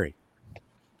Matt Berry.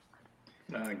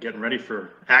 Getting ready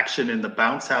for action in the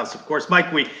bounce house. Of course,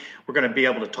 Mike, we're going to be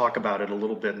able to talk about it a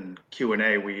little bit in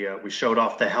Q&A. We showed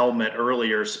off the helmet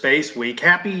earlier, Space Week.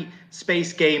 Happy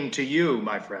Space Game to you,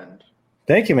 my friend.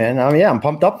 Thank you, man. I'm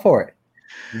pumped up for it.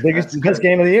 Biggest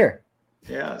game of the year.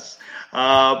 Yes.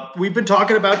 We've been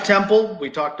talking about Temple. We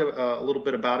talked a little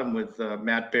bit about him with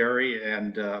Matt Berry,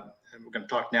 and we're going to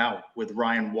talk now with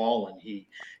Ryan Wallen. He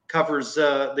covers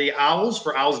the Owls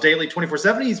for Owls Daily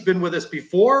 24/7. He's been with us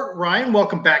before. Ryan,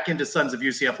 welcome back into Sons of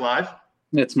UCF Live.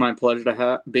 It's my pleasure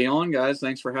to be on, guys.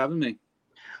 Thanks for having me.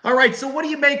 All right, so what do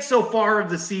you make so far of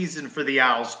the season for the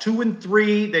Owls?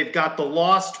 2-3. They've got the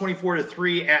loss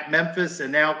 24-3 at Memphis,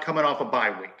 and now coming off a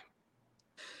bye week.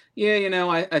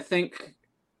 Yeah, I think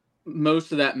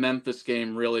most of that Memphis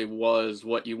game really was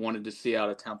what you wanted to see out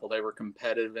of Temple. They were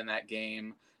competitive in that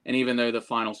game. And even though the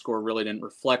final score really didn't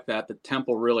reflect that, the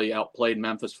Temple really outplayed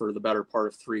Memphis for the better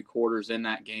part of 3 quarters in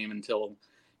that game until,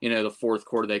 the fourth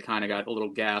quarter they kind of got a little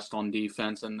gassed on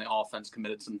defense and the offense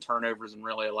committed some turnovers and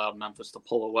really allowed Memphis to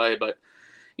pull away. But,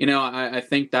 I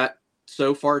think that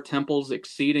so far Temple's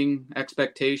exceeding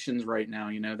expectations right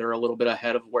now. They're a little bit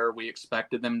ahead of where we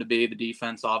expected them to be. The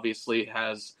defense obviously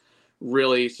has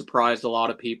really surprised a lot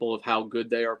of people of how good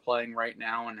they are playing right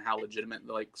now and how legitimate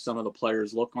some of the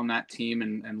players look on that team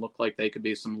and look like they could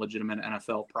be some legitimate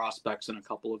NFL prospects in a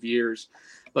couple of years.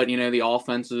 But, the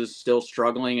offense is still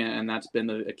struggling, and that's been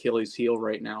the Achilles heel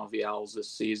right now of the Owls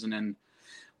this season. And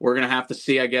we're going to have to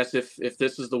see, I guess, if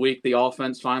this is the week the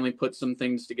offense finally puts some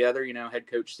things together. Head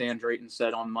coach Stan Drayton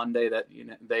said on Monday that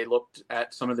they looked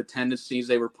at some of the tendencies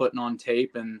they were putting on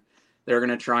tape, and they're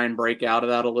going to try and break out of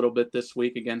that a little bit this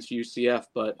week against UCF,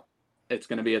 but it's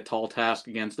going to be a tall task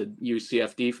against the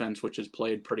UCF defense, which has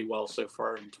played pretty well so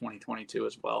far in 2022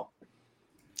 as well.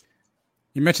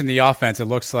 You mentioned the offense. It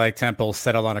looks like Temple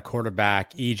settled on a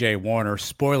quarterback, EJ Warner.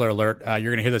 Spoiler alert,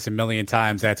 you're going to hear this a million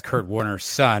times. That's Kurt Warner's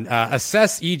son.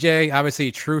 Assess EJ, obviously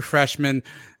a true freshman,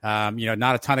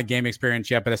 not a ton of game experience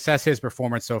yet, but assess his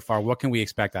performance so far. What can we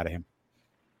expect out of him?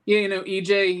 Yeah,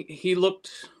 EJ, he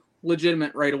looked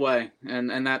legitimate right away,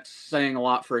 and that's saying a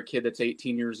lot for a kid that's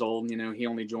 18 years old. He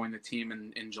only joined the team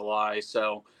in July,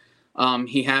 so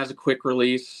he has a quick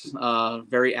release,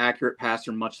 very accurate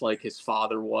passer, much like his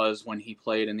father was when he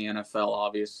played in the NFL,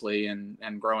 obviously, and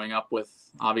growing up with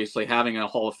obviously having a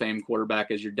Hall of Fame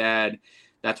quarterback as your dad.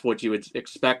 That's what you would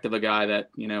expect of a guy that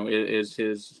is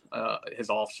his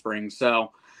offspring.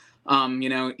 So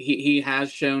he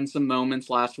has shown some moments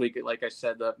last week. Like I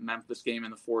said, the Memphis game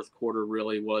in the fourth quarter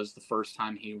really was the first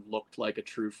time he looked like a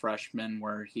true freshman,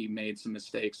 where he made some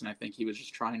mistakes. And I think he was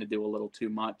just trying to do a little too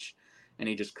much and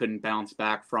he just couldn't bounce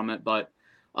back from it. But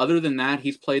other than that,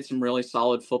 he's played some really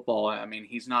solid football. I mean,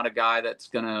 he's not a guy that's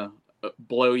going to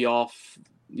blow you off,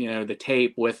 the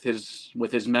tape with his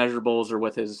measurables or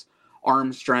with his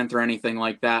arm strength or anything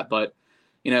like that. But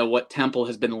what Temple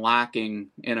has been lacking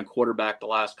in a quarterback the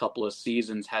last couple of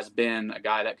seasons has been a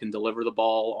guy that can deliver the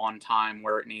ball on time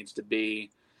where it needs to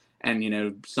be, and,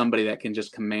 somebody that can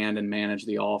just command and manage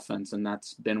the offense. And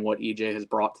that's been what EJ has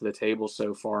brought to the table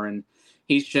so far. And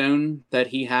he's shown that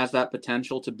he has that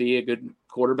potential to be a good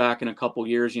quarterback in a couple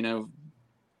years.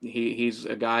 He's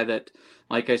a guy that,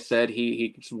 like I said,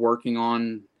 he's working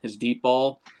on his deep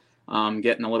ball,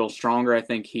 getting a little stronger. I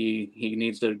think he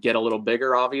needs to get a little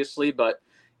bigger, obviously, but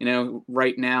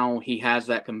right now he has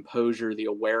that composure, the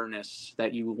awareness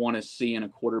that you want to see in a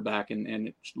quarterback, and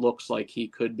it looks like he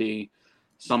could be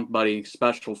somebody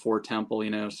special for Temple.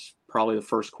 Probably the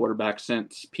first quarterback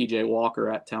since PJ Walker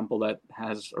at Temple that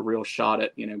has a real shot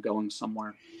at going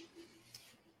somewhere.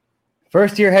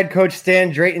 First-year head coach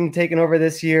Stan Drayton taking over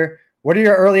this year. What are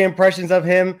your early impressions of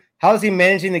him? How is he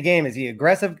managing the game? Is he an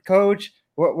aggressive coach?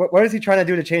 What is he trying to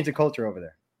do to change the culture over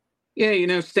there?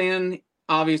 Yeah, Stan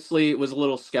obviously was a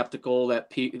little skeptical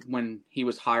that when he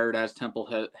was hired as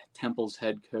Temple's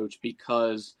head coach,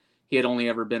 because he had only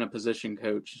ever been a position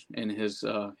coach in his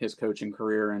coaching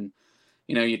career. And,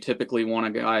 you typically want a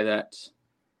guy that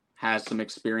has some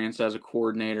experience as a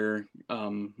coordinator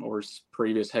or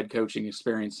previous head coaching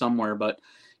experience somewhere. But,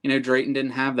 Drayton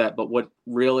didn't have that. But what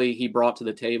really he brought to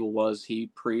the table was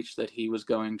he preached that he was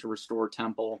going to restore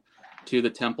Temple to the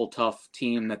Temple Tough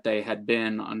team that they had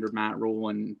been under Matt Rule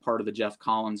and part of the Jeff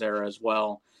Collins era as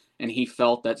well. And he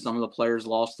felt that some of the players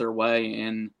lost their way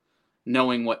in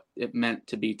knowing what it meant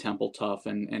to be Temple Tough.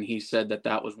 And he said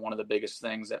that was one of the biggest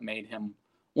things that made him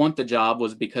want the job,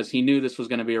 was because he knew this was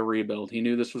going to be a rebuild. He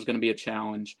knew this was going to be a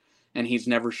challenge, and he's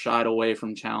never shied away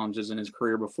from challenges in his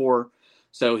career before.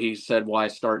 So he said, why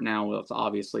start now? Well, it's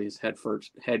obviously his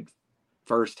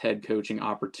first head coaching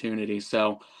opportunity.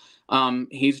 So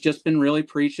he's just been really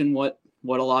preaching what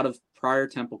a lot of prior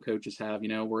Temple coaches have.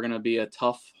 We're going to be a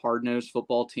tough, hard-nosed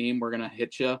football team. We're going to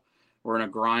hit you. We're going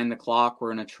to grind the clock.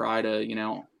 We're going to try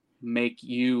to, make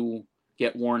you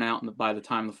get worn out by the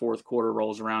time the fourth quarter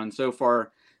rolls around. And so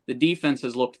far, the defense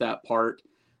has looked that part.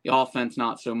 The offense,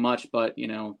 not so much, but,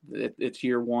 it's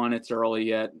year one. It's early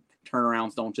yet.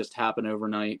 Turnarounds don't just happen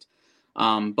overnight.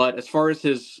 But as far as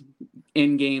his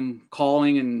in-game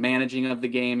calling and managing of the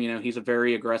game, he's a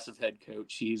very aggressive head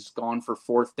coach. He's gone for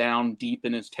fourth down deep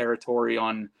in his territory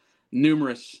on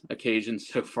numerous occasions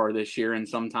so far this year. And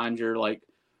sometimes you're like,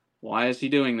 why is he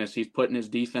doing this? He's putting his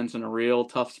defense in a real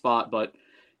tough spot. But,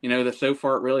 so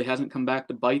far it really hasn't come back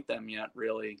to bite them yet,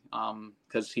 really,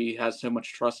 because he has so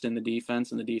much trust in the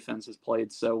defense, and the defense has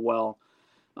played so well.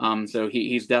 So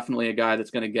he's definitely a guy that's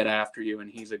going to get after you,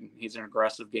 and he's an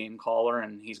aggressive game caller,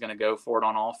 and he's going to go for it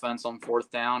on offense on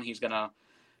fourth down. He's going to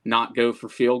not go for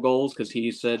field goals, because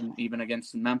he said even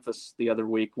against Memphis the other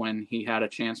week when he had a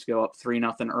chance to go up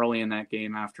 3-0 early in that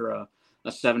game after a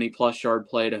 70-plus yard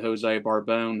play to Jose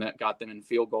Barbone that got them in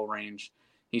field goal range,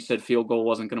 he said field goal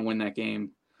wasn't going to win that game.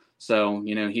 So,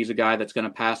 he's a guy that's going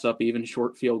to pass up even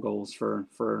short field goals for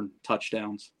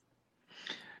touchdowns.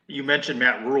 You mentioned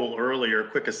Matt Rule earlier.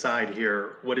 Quick aside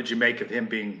here. What did you make of him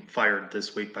being fired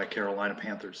this week by Carolina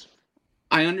Panthers?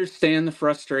 I understand the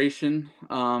frustration,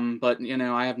 but,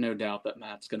 I have no doubt that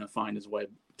Matt's going to find his way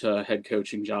to a head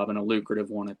coaching job, and a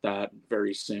lucrative one at that,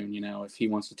 very soon. If he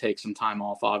wants to take some time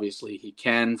off, obviously he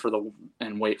can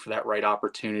and wait for that right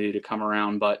opportunity to come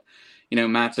around. But,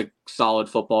 Matt's a solid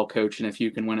football coach, and if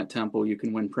you can win at Temple, you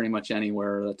can win pretty much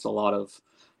anywhere. That's a lot of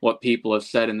what people have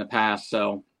said in the past.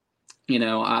 So,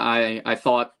 I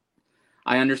thought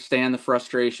I understand the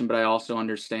frustration, but I also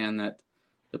understand that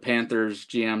the Panthers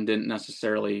GM didn't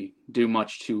necessarily do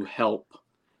much to help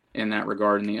in that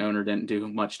regard, and the owner didn't do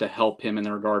much to help him in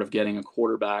the regard of getting a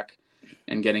quarterback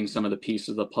and getting some of the pieces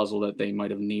of the puzzle that they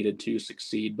might have needed to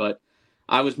succeed. But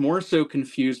I was more so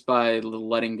confused by the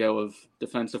letting go of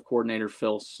defensive coordinator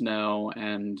Phil Snow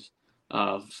and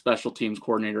special teams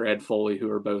coordinator Ed Foley, who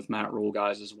are both Matt Rule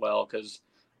guys as well, because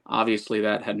obviously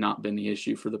that had not been the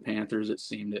issue for the Panthers. It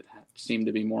seemed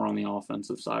to be more on the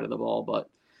offensive side of the ball, but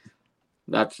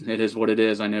it is what it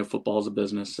is. I know football is a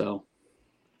business, so.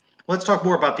 Let's talk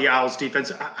more about the Owls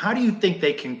defense. How do you think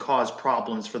they can cause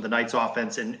problems for the Knights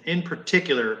offense, and in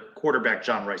particular, quarterback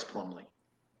John Rice Plumlee?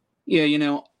 Yeah,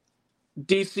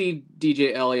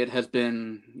 DJ Elliott has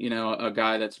been, a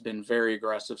guy that's been very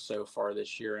aggressive so far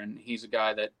this year, and he's a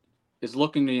guy that is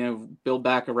looking to, build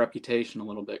back a reputation a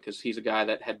little bit, because he's a guy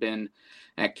that had been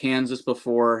at Kansas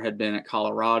before, had been at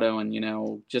Colorado, and,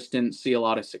 just didn't see a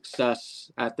lot of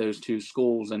success at those two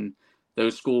schools. And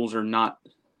those schools are not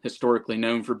historically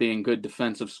known for being good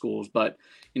defensive schools. But,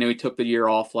 he took the year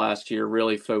off last year,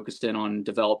 really focused in on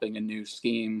developing a new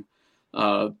scheme,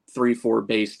 3-4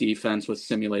 base defense with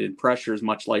simulated pressures,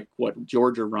 much like what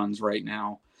Georgia runs right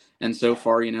now. And so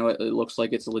far, it looks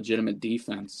like it's a legitimate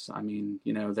defense. I mean,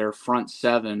 their front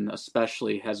seven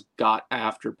especially has got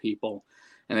after people,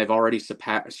 and they've already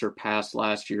surpassed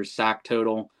last year's sack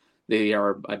total. They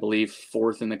are, I believe,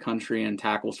 fourth in the country in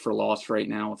tackles for loss right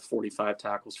now with 45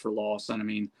 tackles for loss. And I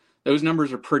mean, those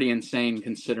numbers are pretty insane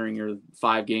considering you're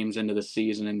 5 games into the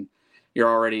season and you're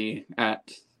already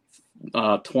at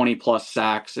 20 plus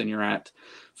sacks and you're at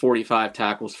 45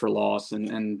 tackles for loss.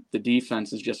 And the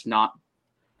defense is just not,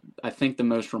 I think the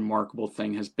most remarkable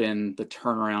thing has been the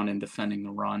turnaround in defending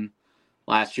the run.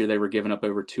 Last year, they were giving up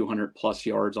over 200 plus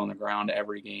yards on the ground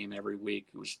every game, every week.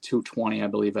 It was 220, I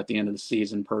believe, at the end of the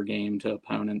season per game to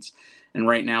opponents. And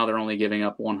right now, they're only giving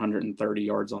up 130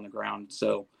 yards on the ground.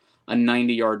 So a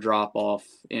 90-yard drop-off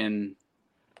in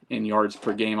yards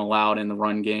per game allowed in the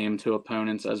run game to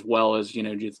opponents, as well as,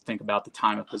 just think about the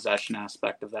time of possession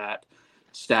aspect of that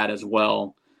stat as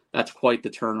well. That's quite the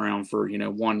turnaround for,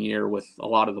 1 year with a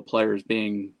lot of the players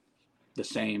being the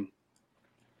same.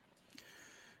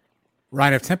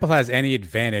 Ryan, if Temple has any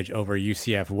advantage over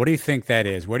UCF, what do you think that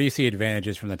is? Where do you see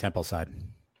advantages from the Temple side?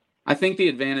 I think the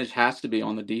advantage has to be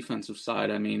on the defensive side.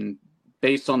 I mean,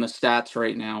 based on the stats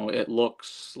right now, it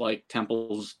looks like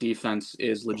Temple's defense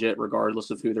is legit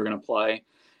regardless of who they're going to play.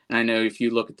 And I know if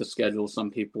you look at the schedule,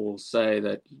 some people say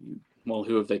that, well,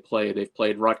 who have they played? They've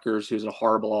played Rutgers, who's a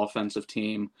horrible offensive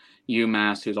team,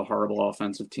 UMass, who's a horrible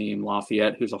offensive team,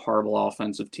 Lafayette, who's a horrible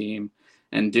offensive team,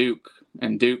 and Duke.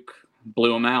 And Duke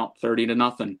blew them out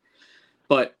 30-0.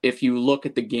 But if you look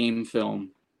at the game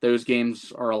film, those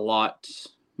games are a lot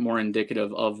more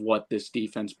indicative of what this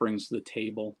defense brings to the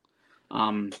table.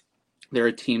 They're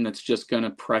a team that's just going to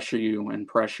pressure you, and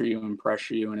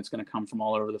it's going to come from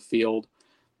all over the field.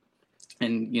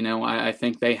 And, you know, I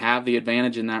think they have the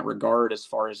advantage in that regard as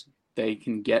far as they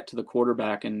can get to the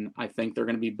quarterback, and I think they're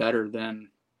going to be better than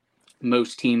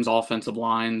most teams' offensive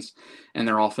lines and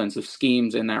their offensive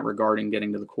schemes in that regard, in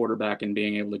getting to the quarterback and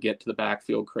being able to get to the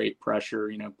backfield, create pressure,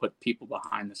 you know, put people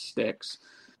behind the sticks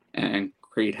and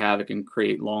create havoc and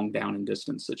create long down and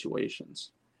distance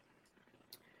situations.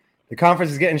 The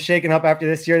conference is getting shaken up after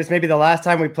this year. This may be the last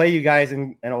time we play you guys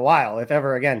in a while, if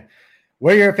ever again.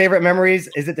 What are your favorite memories?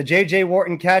 Is it the J.J.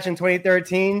 Wharton catch in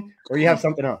 2013, or you have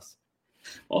something else?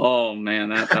 Oh, man.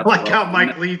 That's I like how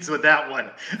Mike leads with that one.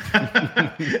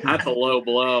 That's a low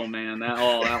blow, man.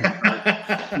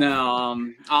 That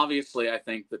no, obviously, I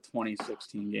think the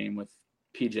 2016 game with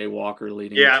P.J. Walker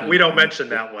leading. Yeah, we don't mention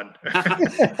that one.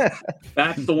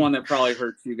 That's the one that probably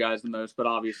hurts you guys the most, but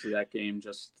obviously that game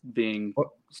just being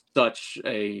such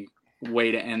a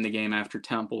way to end the game after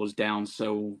Temple was down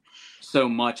so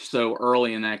much so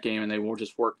early in that game, and they will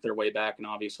just work their way back. And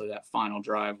obviously that final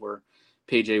drive where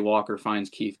P.J. Walker finds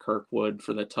Keith Kirkwood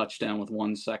for the touchdown with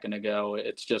 1 second to go.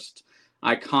 It's just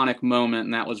iconic moment,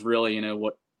 and that was really, you know,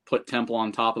 what put Temple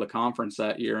on top of the conference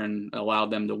that year and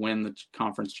allowed them to win the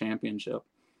conference championship.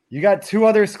 You got two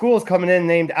other schools coming in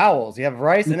named Owls. You have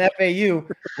Rice and FAU.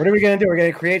 What are we going to do? We're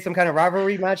going to create some kind of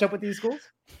rivalry matchup with these schools?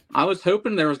 I was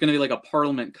hoping there was going to be like a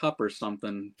Parliament Cup or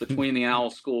something between the Owl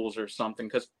schools or something,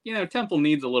 because, you know, Temple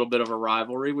needs a little bit of a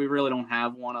rivalry. We really don't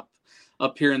have one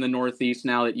up here in the Northeast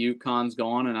now that UConn's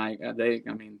gone, and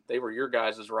they were your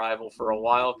guys' rival for a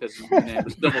while because there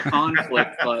was civil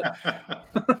conflict,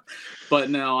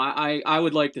 but no, I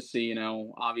would like to see, you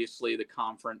know, obviously the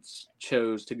conference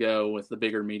chose to go with the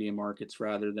bigger media markets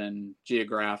rather than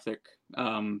geographic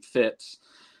fits,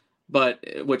 but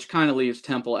which kind of leaves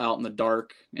Temple out in the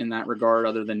dark in that regard,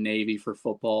 other than Navy for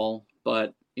football.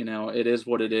 But, you know, it is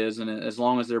what it is, and as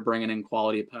long as they're bringing in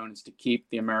quality opponents to keep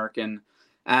the American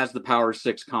as the Power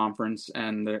 6 conference,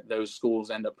 and those schools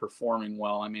end up performing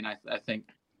well, I mean, I think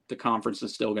the conference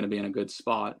is still going to be in a good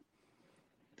spot.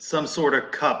 Some sort of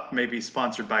cup, maybe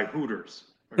sponsored by Hooters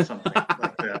or something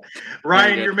like that.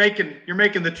 Ryan, you're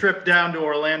making the trip down to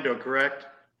Orlando, correct?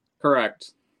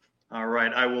 Correct. All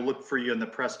right, I will look for you in the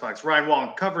press box. Ryan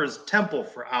Wong covers Temple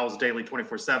for Owls Daily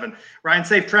 24/7. Ryan,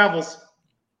 safe travels.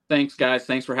 Thanks, guys.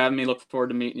 Thanks for having me. Look forward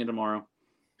to meeting you tomorrow.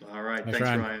 All right, thanks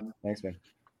Ryan. Thanks, man.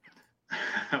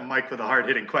 Mike with a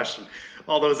hard-hitting question.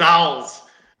 All those Owls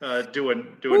doing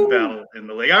battle in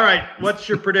the league. All right, what's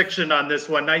your prediction on this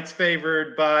one? Knights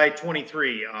favored by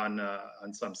 23 on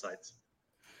some sites.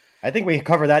 I think we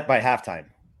cover that by halftime.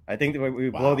 I think that we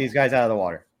blow these guys out of the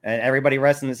water, and everybody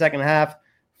rests in the second half.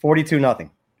 42-0.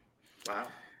 Wow.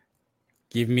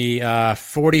 Give me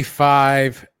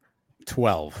 45-12.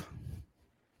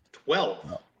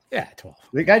 12. Yeah, 12.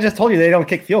 The guy just told you they don't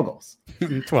kick field goals.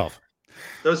 12.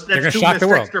 That's two missed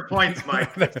extra points,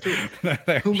 Mike. That's two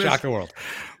shock the world.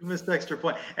 Two missed extra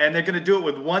point, and they're going to do it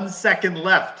with 1 second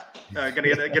left. Going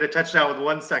to get a touchdown with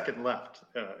 1 second left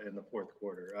in the fourth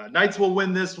quarter. Knights will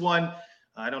win this one.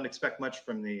 I don't expect much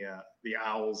from the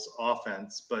Owls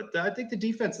offense, but I think the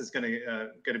defense is going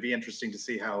to be interesting to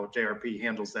see how JRP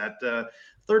handles that.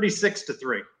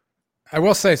 36-3. I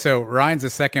will say, so Ryan's the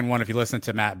second one. If you listen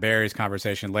to Matt Berry's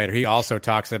conversation later, he also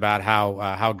talks about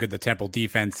how good the Temple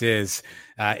defense is.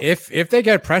 If they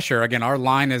get pressure, again, our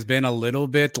line has been a little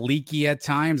bit leaky at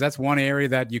times. That's one area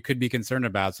that you could be concerned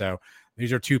about. So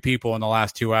these are two people in the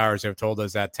last 2 hours who have told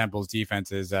us that Temple's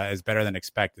defense is better than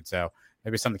expected. So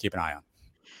maybe something to keep an eye on.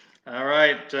 All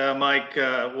right, Mike,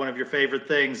 one of your favorite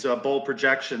things, bowl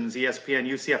projections, ESPN,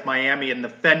 UCF Miami in the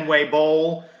Fenway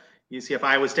Bowl, UCF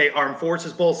Iowa State Armed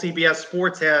Forces Bowl. CBS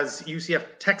Sports has UCF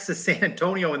Texas San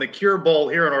Antonio in the Cure Bowl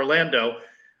here in Orlando.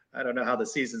 I don't know how the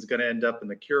season's going to end up in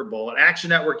the Cure Bowl. And Action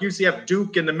Network, UCF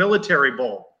Duke in the Military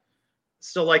Bowl.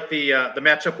 Still like the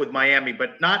matchup with Miami,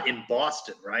 but not in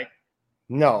Boston, right?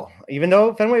 No, even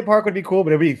though Fenway Park would be cool,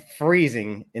 but it would be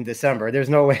freezing in December. There's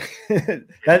no way.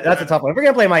 That's a tough one. If we're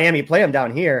going to play Miami, play them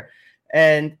down here.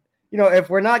 And, you know, if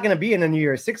we're not going to be in a New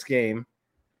Year's 6 game,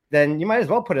 then you might as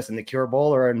well put us in the Cure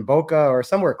Bowl or in Boca or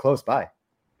somewhere close by.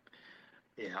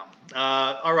 Yeah.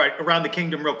 All right, around the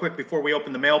kingdom real quick before we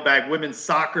open the mailbag. Women's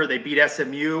soccer, they beat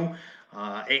SMU.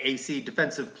 AAC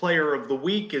Defensive Player of the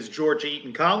Week is Georgia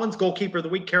Eaton-Collins. Goalkeeper of the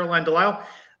Week, Caroline Delau.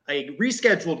 A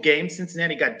rescheduled game.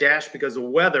 Cincinnati got dashed because of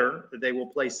weather. They will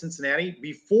play Cincinnati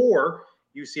before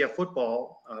UCF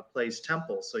football plays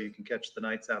Temple. So you can catch the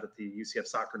Knights out at the UCF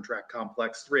Soccer and Track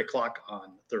Complex, 3 o'clock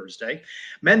on Thursday.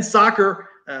 Men's soccer,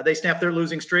 they snap their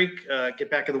losing streak, get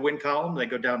back in the win column. They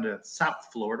go down to South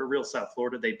Florida, real South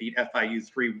Florida. They beat FIU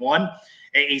 3-1.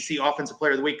 AAC Offensive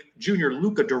Player of the Week, junior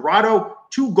Luca Dorado,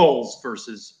 2 goals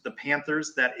versus the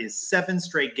Panthers. That is 7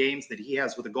 straight games that he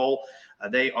has with a goal.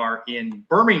 They are in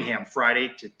Birmingham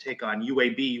Friday to take on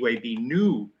UAB. UAB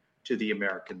new to the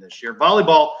American this year.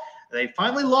 Volleyball, they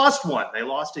finally lost one. They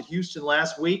lost at Houston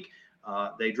last week.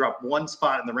 They dropped 1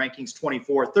 spot in the rankings,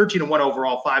 24, 13-1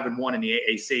 overall, 5-1 in the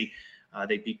AAC.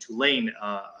 They beat Tulane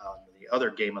on the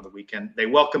other game of the weekend. They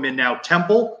welcome in now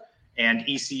Temple and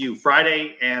ECU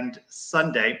Friday and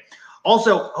Sunday.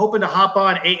 Also, hoping to hop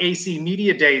on AAC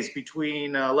Media Days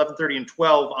between 11:30 and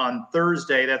 12 on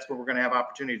Thursday. That's where we're going to have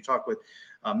opportunity to talk with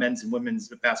men's and women's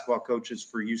basketball coaches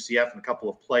for UCF and a couple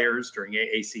of players during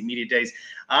AAC Media Days.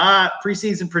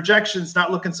 Preseason projections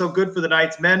not looking so good for the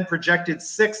Knights. Men projected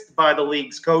 6th by the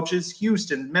league's coaches.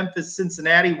 Houston, Memphis,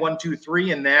 Cincinnati, 1, 2,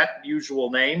 3 in that, usual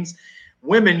names.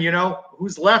 Women,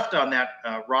 who's left on that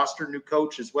roster, new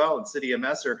coach as well, and City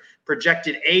MS are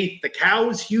projected 8th. The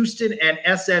Cows, Houston, and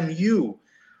SMU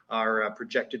are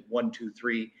projected 1, 2,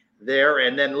 3 there.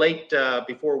 And then late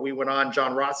before we went on,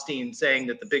 John Rothstein saying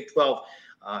that the Big 12,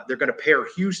 they're going to pair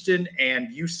Houston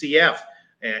and UCF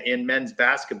in men's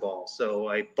basketball.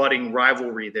 So a budding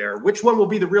rivalry there. Which one will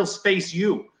be the real Space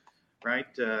U, right?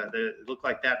 It looked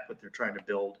like that, what they're trying to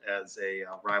build as a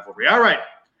rivalry. All right.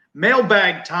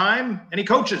 Mailbag time. Any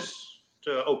coaches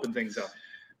to open things up?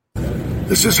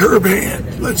 This is Herb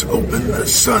Hand. Let's open the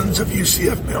Sons of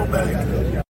UCF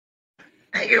mailbag.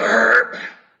 Hey, you Herb.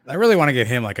 I really want to get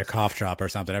him like a cough drop or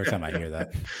something every time I hear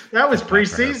that. That was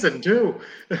preseason too.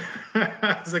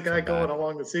 As a guy going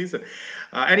along the season.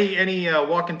 Any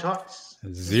walk and talks?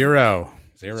 Zero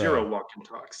walk and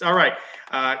talks. All right.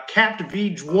 Capt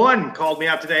Vij1 called me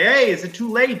out today. Hey, is it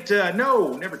too late?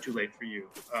 No, never too late for you.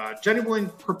 Genuinely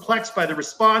perplexed by the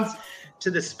response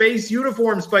to the space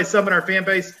uniforms by some in our fan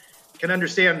base. Can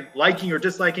understand liking or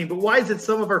disliking, but why is it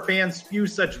some of our fans spew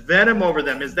such venom over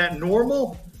them? Is that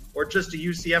normal or just a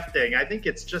UCF thing? I think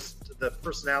it's just the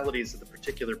personalities of the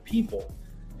particular people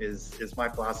is my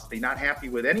philosophy. Not happy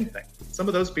with anything. Some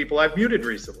of those people I've muted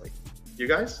recently. You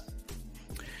guys?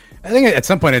 I think at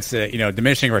some point it's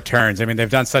diminishing returns. I mean, they've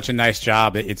done such a nice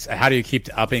job. It's how do you keep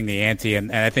upping the ante?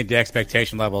 And I think the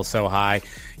expectation level is so high.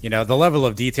 The level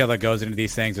of detail that goes into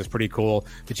these things is pretty cool.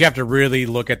 But you have to really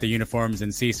look at the uniforms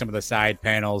and see some of the side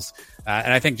panels.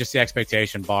 And I think just the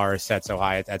expectation bar is set so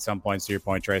high at some points. To your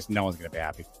point, Trace, no one's going to be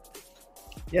happy.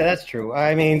 Yeah, that's true.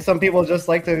 I mean, some people just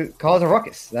like to cause a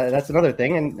ruckus. That's another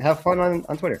thing, and have fun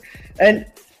on Twitter. And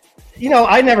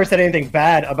I never said anything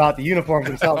bad about the uniforms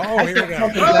themselves. Here we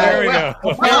go.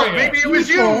 Well, maybe it was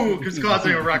you who's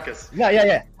causing a ruckus.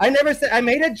 Yeah. I never said. I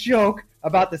made a joke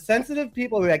about the sensitive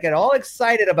people that get all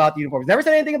excited about the uniforms. Never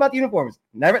said anything about the uniforms.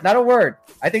 Never, not a word.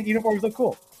 I think the uniforms look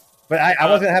cool, but I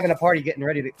wasn't having a party getting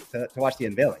ready to watch the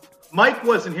unveiling. Mike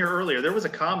wasn't here earlier. There was a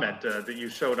comment that you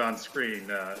showed on screen.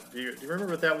 Do you remember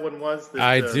what that one was?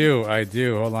 I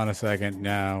do. Hold on a second.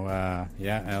 Now,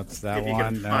 it's that if you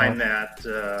one. Can find that.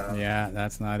 Yeah,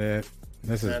 that's not it.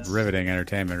 This is riveting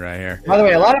entertainment right here. By the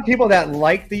way, a lot of people that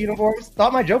liked the uniforms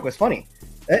thought my joke was funny.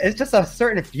 It's just a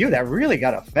certain few that really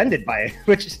got offended by it,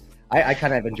 which I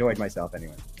kind of enjoyed myself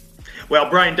anyway. Well,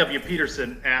 Brian W.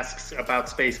 Peterson asks about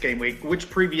Space Game Week. Which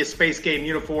previous Space Game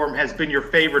uniform has been your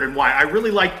favorite and why? I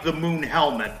really liked the Moon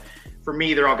helmet. For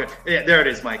me, they're all good. Yeah, there it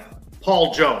is, Mike.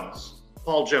 Paul Jones.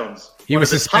 He was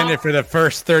suspended for the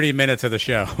first 30 minutes of the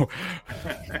show.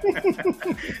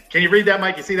 Can you read that,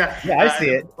 Mike? You see that? Yeah, I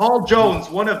see it. Paul Jones,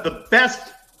 one of the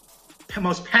best,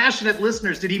 most passionate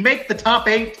listeners. Did he make the top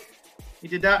 8? He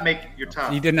did not make your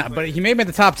top. He did not, but he may make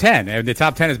the top 10. And the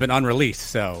top 10 has been unreleased,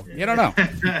 so you don't know.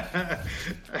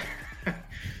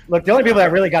 Look, the only people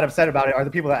that really got upset about it are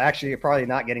the people that actually are probably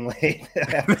not getting laid,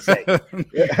 I have to say.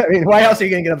 I mean, why else are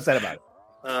you going to get upset about it?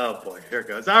 Oh, boy. Here it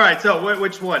goes. All right, so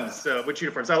which ones? Which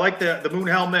uniforms? I like the Moon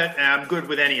helmet, and I'm good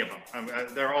with any of them.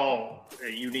 They're all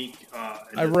unique.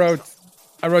 I wrote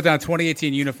down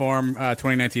 2018 uniform,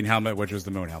 2019 helmet, which was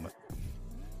the Moon helmet.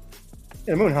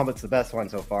 The Moon helmet's the best one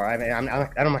so far. I mean, I'm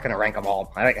not going to rank them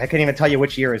all. I couldn't even tell you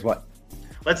which year is what.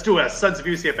 Let's do a Sons of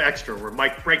UCF Extra where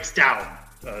Mike breaks down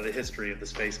the history of the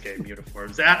Space Game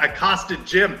uniforms. At Accosted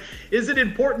Jim, is it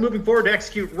important moving forward to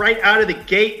execute right out of the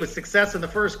gate with success in the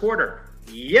first quarter?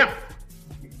 Yep.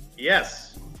 Yes.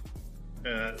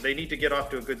 They need to get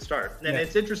off to a good start. And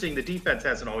it's interesting, the defense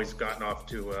hasn't always gotten off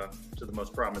to the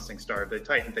most promising start. They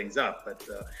tighten things up. But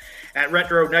at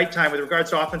Retro Nighttime, with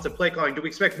regards to offensive play calling, do we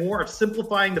expect more of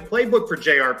simplifying the playbook for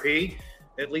JRP,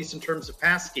 at least in terms of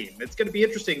pass scheme? It's going to be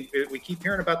interesting. We keep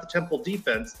hearing about the Temple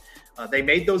defense. They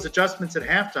made those adjustments at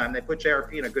halftime. They put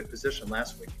JRP in a good position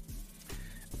last week.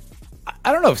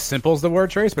 I don't know if simple is the word,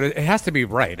 Trace, but it has to be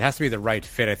right. It has to be the right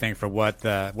fit, I think, for what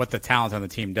the talent on the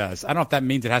team does. I don't know if that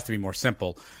means it has to be more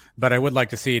simple, but I would like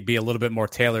to see it be a little bit more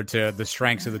tailored to the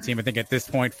strengths of the team. I think at this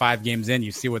point, 5 games in,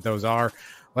 you see what those are.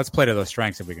 Let's play to those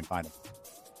strengths if we can find them.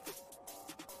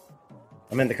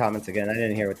 I'm in the comments again. I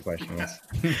didn't hear what the question was.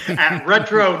 At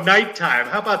Retro Nighttime,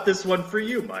 how about this one for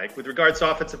you, Mike? With regards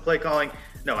to offensive play calling,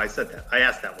 no, I said that. I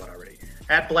asked that one already.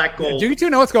 At Black Gold. Do you two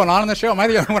know what's going on in the show? Am I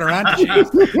the only one around?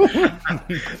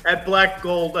 At Black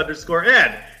Gold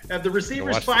 _Ed. Have the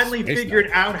receivers finally figured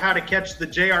out how to catch the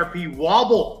JRP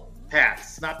wobble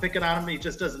pass? Not picking on him. He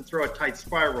just doesn't throw a tight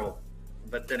spiral.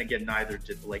 But then again, neither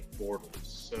did Blake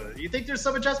Bortles. You think there's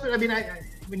some adjustment? I mean,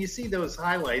 when you see those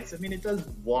highlights, I mean, it does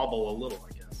wobble a little,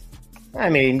 I guess. I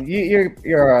mean,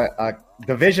 you're a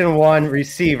Division I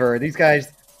receiver. These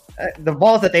guys, the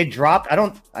balls that they dropped,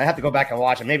 I have to go back and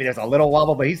watch them. Maybe there's a little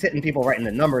wobble, but he's hitting people right in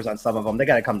the numbers on some of them. They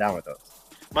got to come down with those.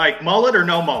 Mike, mullet or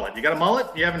no mullet? You got a mullet?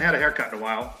 You haven't had a haircut in a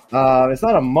while. It's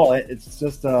not a mullet. It's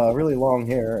just really long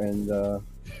hair and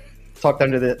tucked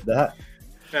under the hat.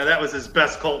 Yeah, that was his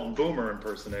best Colton Boomer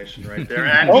impersonation right there.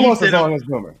 And almost as long as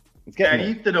Boomer. And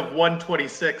Ethan of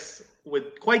 126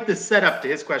 with quite the setup to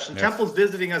his question. Yes. Temple's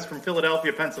visiting us from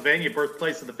Philadelphia, Pennsylvania,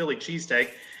 birthplace of the Philly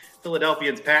cheesesteak.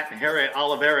 Philadelphians Pat and Harry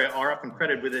Oliveira are often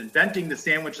credited with inventing the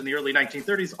sandwich in the early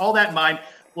 1930s. All that in mind,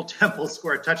 will Temple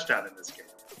score a touchdown in this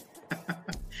game?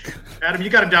 Adam, you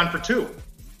got him down for 2.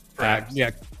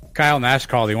 Yeah. Kyle Nash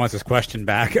called. He wants his question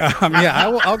back.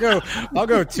 I'll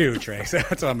go 2, Trace.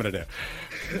 That's what I'm going to do.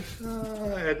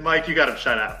 And Mike, you got him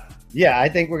shut out. Yeah, I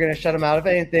think we're going to shut them out. If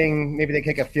anything, maybe they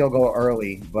kick a field goal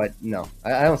early, but no,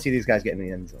 I don't see these guys getting in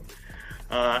the end zone.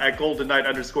 At Golden Knight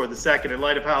 _2, in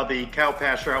light of how the cow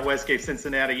pasture out west gave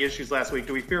Cincinnati issues last week,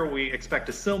 do we fear we expect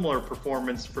a similar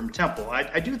performance from Temple?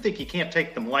 I do think you can't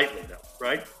take them lightly, though,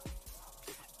 right?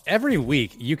 Every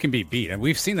week you can be beat, and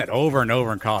we've seen that over and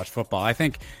over in college football. I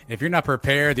think if you're not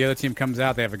prepared, the other team comes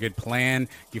out, they have a good plan,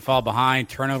 you fall behind,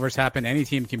 turnovers happen, any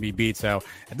team can be beat. So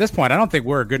at this point, I don't think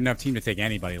we're a good enough team to take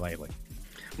anybody lightly.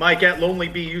 Mike, at Lonely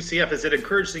Bee UCF, is it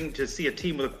encouraging to see a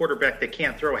team with a quarterback that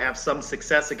can't throw have some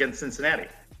success against Cincinnati?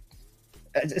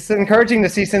 It's encouraging to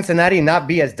see Cincinnati not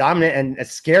be as dominant and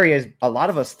as scary as a lot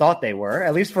of us thought they were,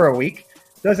 at least for a week.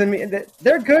 Doesn't mean that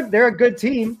they're good. They're a good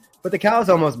team, but the Cows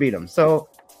almost beat them. So,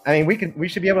 I mean, we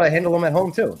should be able to handle them at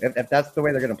home too, if that's the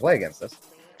way they're going to play against us.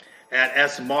 At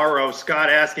S. Morrow, Scott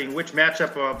asking which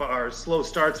matchup of our slow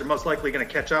starts are most likely going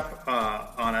to catch up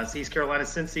on us, East Carolina,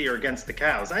 Cincy, or against the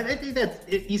Cows. I think that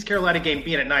East Carolina game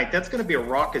being at night, that's going to be a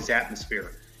raucous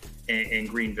atmosphere in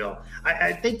Greenville.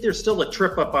 I think there's still a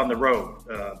trip up on the road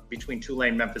between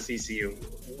Tulane, Memphis, ECU.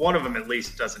 One of them at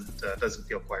least doesn't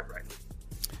feel quite right.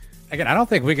 Again, I don't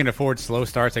think we can afford slow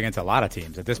starts against a lot of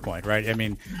teams at this point, right? I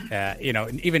mean,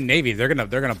 even Navy, they're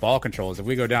gonna ball control us. If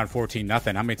we go down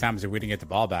 14-0, how many times have we didn't get the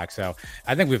ball back? So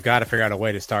I think we've got to figure out a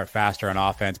way to start faster on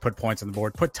offense, put points on the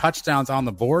board, put touchdowns on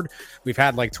the board. We've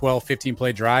had like 12, 15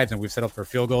 play drives, and we've settled for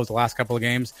field goals the last couple of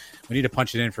games. We need to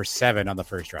punch it in for 7 on the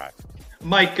first drive.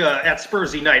 Mike at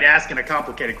Spursy Knight asking a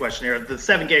complicated question here. The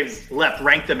 7 games left,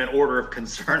 rank them in order of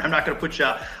concern. I'm not going to put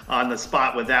you on the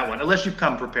spot with that one, unless you've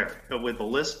come prepared with a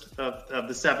list of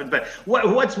the 7. But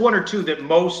what's 1 or 2 that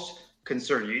most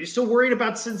concern you? You still worried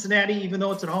about Cincinnati, even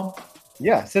though it's at home?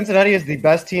 Yeah, Cincinnati is the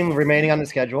best team remaining on the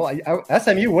schedule.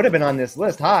 SMU would have been on this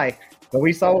list high, but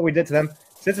we saw what we did to them.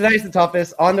 Cincinnati's the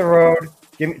toughest on the road.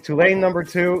 Give me Tulane number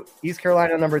 2, East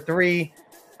Carolina number 3.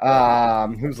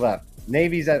 Who's left?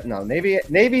 Navy,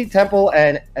 Temple,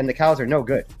 and the Cows are no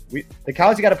good. The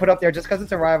Cows you got to put up there just because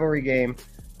it's a rivalry game,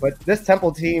 but this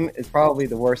Temple team is probably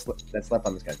the worst that's left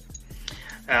on the schedule.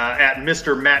 At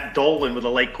Mr. Matt Dolan with a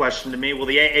late question to me, will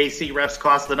the AAC refs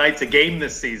cost the Knights a game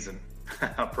this season?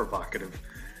 A provocative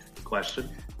question.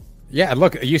 Yeah,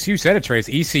 look, you said it, Trace.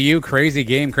 ECU, crazy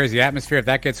game, crazy atmosphere. If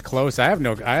that gets close, I have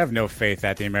no faith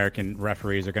that the American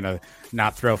referees are going to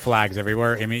not throw flags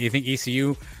everywhere. I mean, you think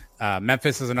ECU?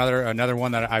 Memphis is another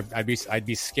one that I'd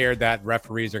be scared that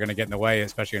referees are going to get in the way,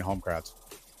 especially in home crowds.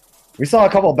 We saw a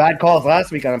couple of bad calls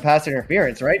last week on pass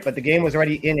interference, right? But the game was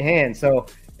already in hand. So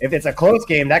if it's a close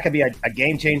game, that could be a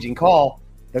game-changing call.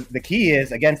 the key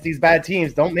is against these bad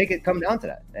teams, don't make it come down to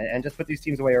that, and just put these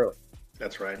teams away early.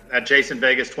 That's right. At Jason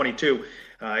Vegas 22,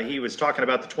 he was talking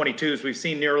about the 22s. We've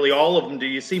seen nearly all of them. Do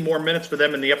you see more minutes for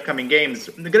them in the upcoming games?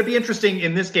 They're going to be interesting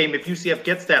in this game if UCF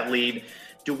gets that lead.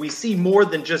 Do we see more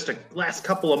than just a last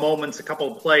couple of moments, a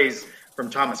couple of plays from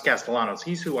Thomas Castellanos?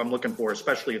 He's who I'm looking for,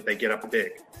 especially if they get up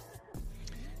big.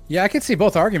 Yeah, I could see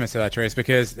both arguments to that, Trace,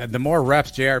 because the more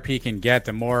reps JRP can get,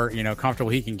 the more comfortable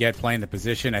he can get playing the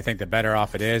position. I think the better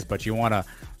off it is. But you want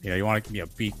to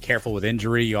be careful with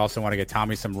injury. You also want to get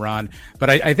Tommy some run. But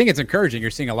I think it's encouraging.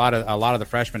 You're seeing a lot of the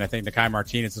freshmen. I think Nakai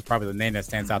Martinez is probably the name that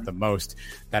stands out the most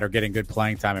that are getting good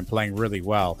playing time and playing really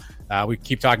well. We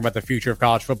keep talking about the future of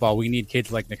college football. We need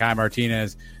kids like Nakai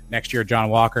Martinez. Next year, John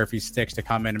Walker, if he sticks, to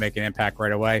come in and make an impact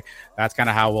right away. That's kind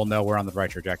of how we'll know we're on the right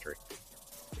trajectory.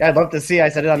 Yeah, I'd love to see, I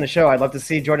said it on the show, I'd love to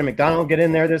see Jordan McDonald get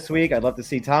in there this week. I'd love to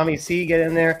see Tommy C get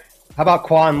in there. How about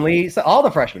Quan Lee? So all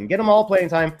the freshmen, get them all playing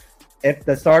time if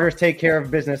the starters take care of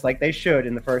business like they should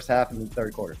in the first half and the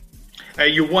third quarter.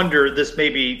 You wonder, this may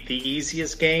be the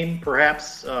easiest game,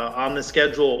 perhaps, on the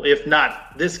schedule. If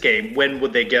not this game, when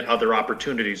would they get other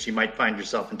opportunities? You might find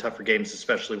yourself in tougher games,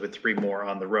 especially with 3 more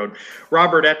on the road.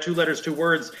 Robert, at 2 letters, 2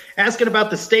 words, asking about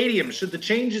the stadium. Should the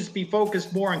changes be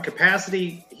focused more on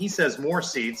capacity? He says more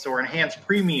seats or enhanced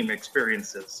premium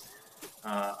experiences.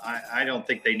 I don't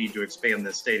think they need to expand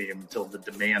this stadium until the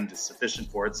demand is sufficient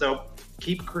for it. So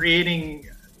keep creating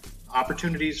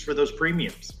opportunities for those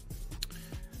premiums.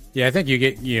 Yeah, I think you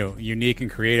get unique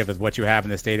and creative with what you have in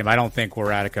the stadium. I don't think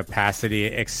we're at a capacity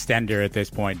extender at this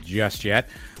point just yet,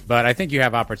 but I think you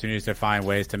have opportunities to find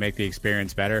ways to make the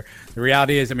experience better. The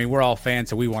reality is, we're all fans,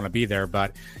 so we want to be there,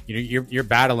 but you're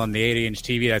battling the 80-inch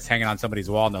TV that's hanging on somebody's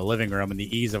wall in the living room and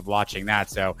the ease of watching that.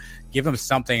 So give them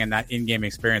something in that in-game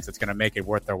experience that's going to make it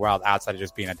worth their while outside of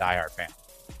just being a diehard fan.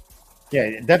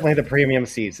 Yeah, definitely the premium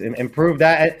seats. Improve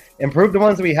that. Improve the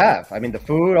ones that we have. The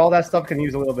food, all that stuff can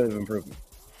use a little bit of improvement.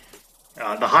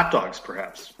 The hot dogs,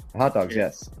 perhaps. Hot dogs,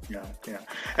 yes. Yeah.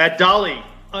 At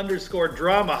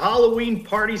Dolly_drama, Halloween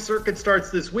party circuit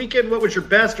starts this weekend. What was your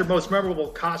best or most memorable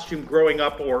costume growing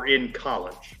up or in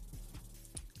college?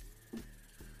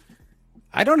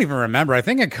 I don't even remember. I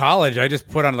think in college, I just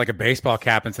put on like a baseball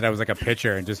cap and said I was like a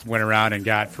pitcher and just went around and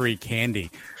got free candy.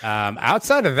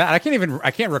 Outside of that, I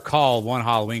can't recall one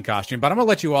Halloween costume, but I'm going to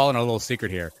let you all in a little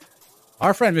secret here.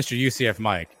 Our friend, Mr. UCF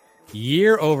Mike,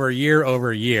 year over year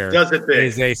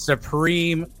is a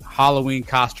supreme Halloween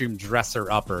costume dresser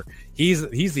upper. He's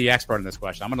the expert in this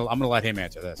question. I'm gonna let him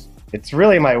answer this. It's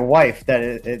really my wife that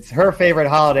it's her favorite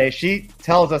holiday. She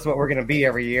tells us what we're gonna be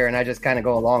every year, and I just kind of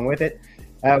go along with it.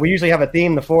 We usually have a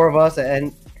theme, the 4 of us,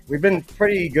 and we've been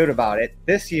pretty good about it.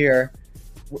 This year,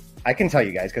 I can tell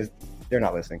you guys because they're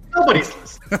not listening. Nobody's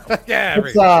listening. Yeah,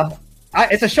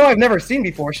 it's a show I've never seen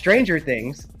before, Stranger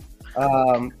Things.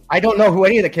 I don't know who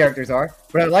any of the characters are,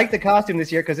 but I like the costume this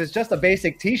year because it's just a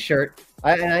basic T-shirt,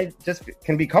 and I just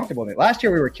can be comfortable in it. Last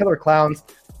year we were killer clowns.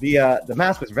 The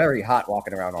mask was very hot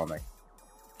walking around all night.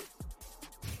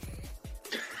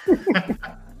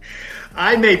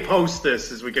 I may post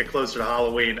this as we get closer to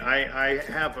Halloween. I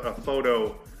have a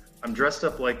photo. I'm dressed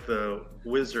up like the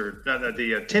wizard,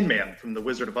 the Tin Man from The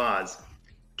Wizard of Oz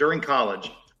during college.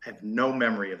 I have no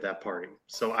memory of that party.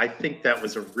 So I think that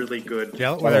was a really good...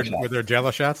 Were there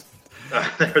Jell-O shots?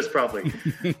 There was probably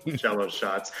Jell-O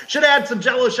shots. Should add some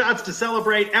Jell-O shots to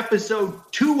celebrate episode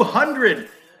 200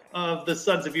 of the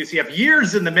Sons of UCF.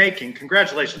 Years in the making.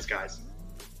 Congratulations, guys.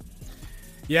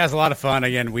 Yeah, it's a lot of fun.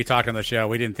 Again, we talked on the show.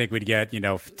 We didn't think we'd get, 10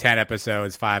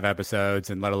 episodes, 5 episodes,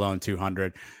 and let alone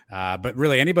 200. But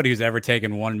really, anybody who's ever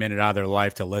taken 1 minute out of their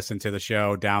life to listen to the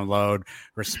show, download,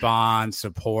 respond,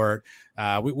 support,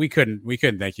 we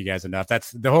couldn't thank you guys enough.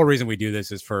 That's the whole reason we do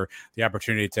this, is for the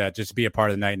opportunity to just be a part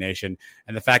of the Night Nation.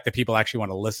 And the fact that people actually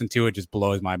want to listen to it just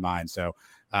blows my mind. So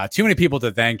too many people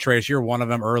to thank. Trace, you're one of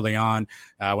them early on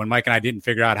when Mike and I didn't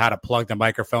figure out how to plug the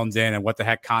microphones in and what the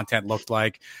heck content looked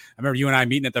like. I remember you and I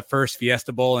meeting at the first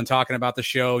Fiesta Bowl and talking about the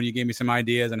show, and you gave me some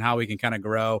ideas on how we can kind of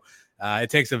grow. It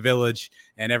takes a village,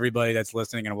 and everybody that's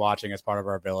listening and watching is part of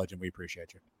our village, and we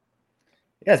appreciate you.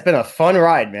 Yeah, it's been a fun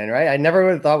ride, man, right? I never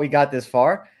would have thought we got this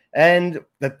far. And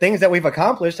the things that we've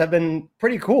accomplished have been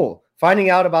pretty cool. Finding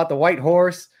out about the White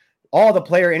Horse, all the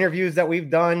player interviews that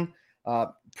we've done,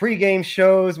 pre-game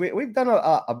shows. We've done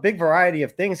a big variety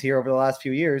of things here over the last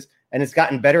few years, and it's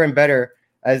gotten better and better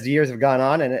as the years have gone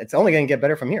on, and it's only going to get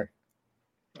better from here.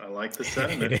 I like the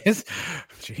sentiment. It is?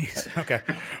 Jeez. Okay.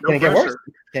 No pressure.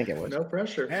 Can't get worse. No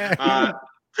pressure.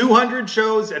 200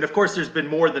 shows, and of course there's been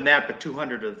more than that, but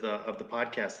 200 of the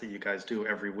podcasts that you guys do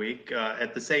every week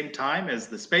at the same time as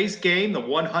the Space Game, the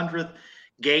 100th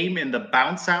game in the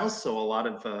bounce house. So a lot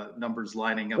of numbers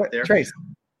lining up there. Trace.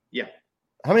 Yeah.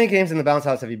 How many games in the bounce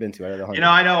house have you been to out of the 100?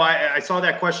 I saw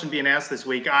that question being asked this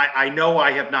week. I know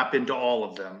I have not been to all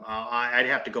of them. I'd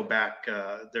have to go back.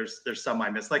 There's some I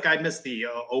missed. Like I missed the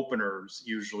openers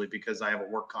usually because I have a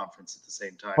work conference at the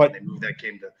same time. But and they moved that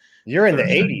game to. You're in the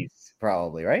 80s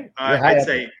probably, right? I'd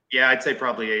say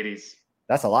probably 80s.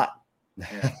 That's a lot.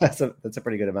 Yeah. that's a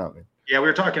pretty good amount, man. Yeah, we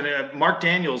were talking. Mark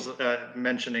Daniels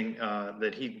mentioning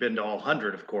that he'd been to all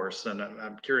 100, of course, and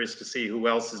I'm curious to see who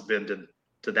else has been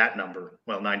to that number.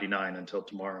 Well, 99 until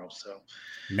tomorrow. So,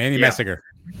 Manny Messinger.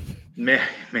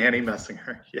 Manny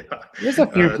Messinger. Yeah, there's a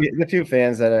few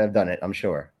fans that have done it, I'm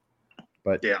sure,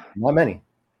 but not many.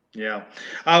 Yeah.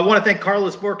 I want to thank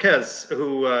Carlos Borquez,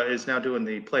 who is now doing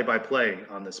the play-by-play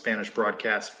on the Spanish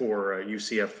broadcast for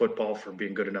UCF football, for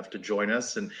being good enough to join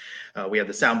us. And we have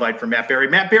the soundbite from Matt Berry.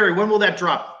 Matt Berry, when will that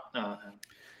drop?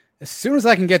 As soon as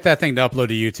I can get that thing to upload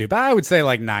to YouTube, I would say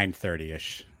like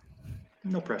 9:30-ish.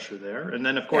 No pressure there. And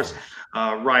then, of course,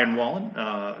 Ryan Wallen,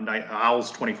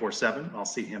 Owls 24/7. I'll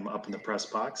see him up in the press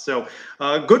box. So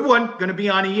good one. Going to be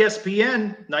on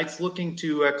ESPN. Knights looking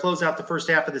to close out the first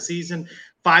half of the season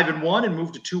 5-1 and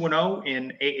move to 2-0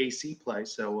 in AAC play.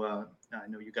 So I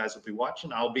know you guys will be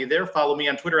watching. I'll be there. Follow me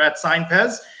on Twitter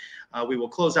 @SignPez. We will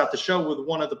close out the show with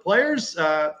one of the players.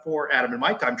 For Adam and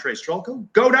Mike, I'm Trey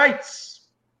Strolko. Go Knights!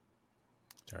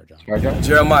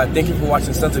 Jeremiah, thank you for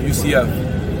watching Sons of UCF.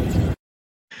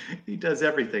 He does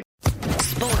everything.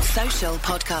 Sports Social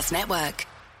Podcast Network.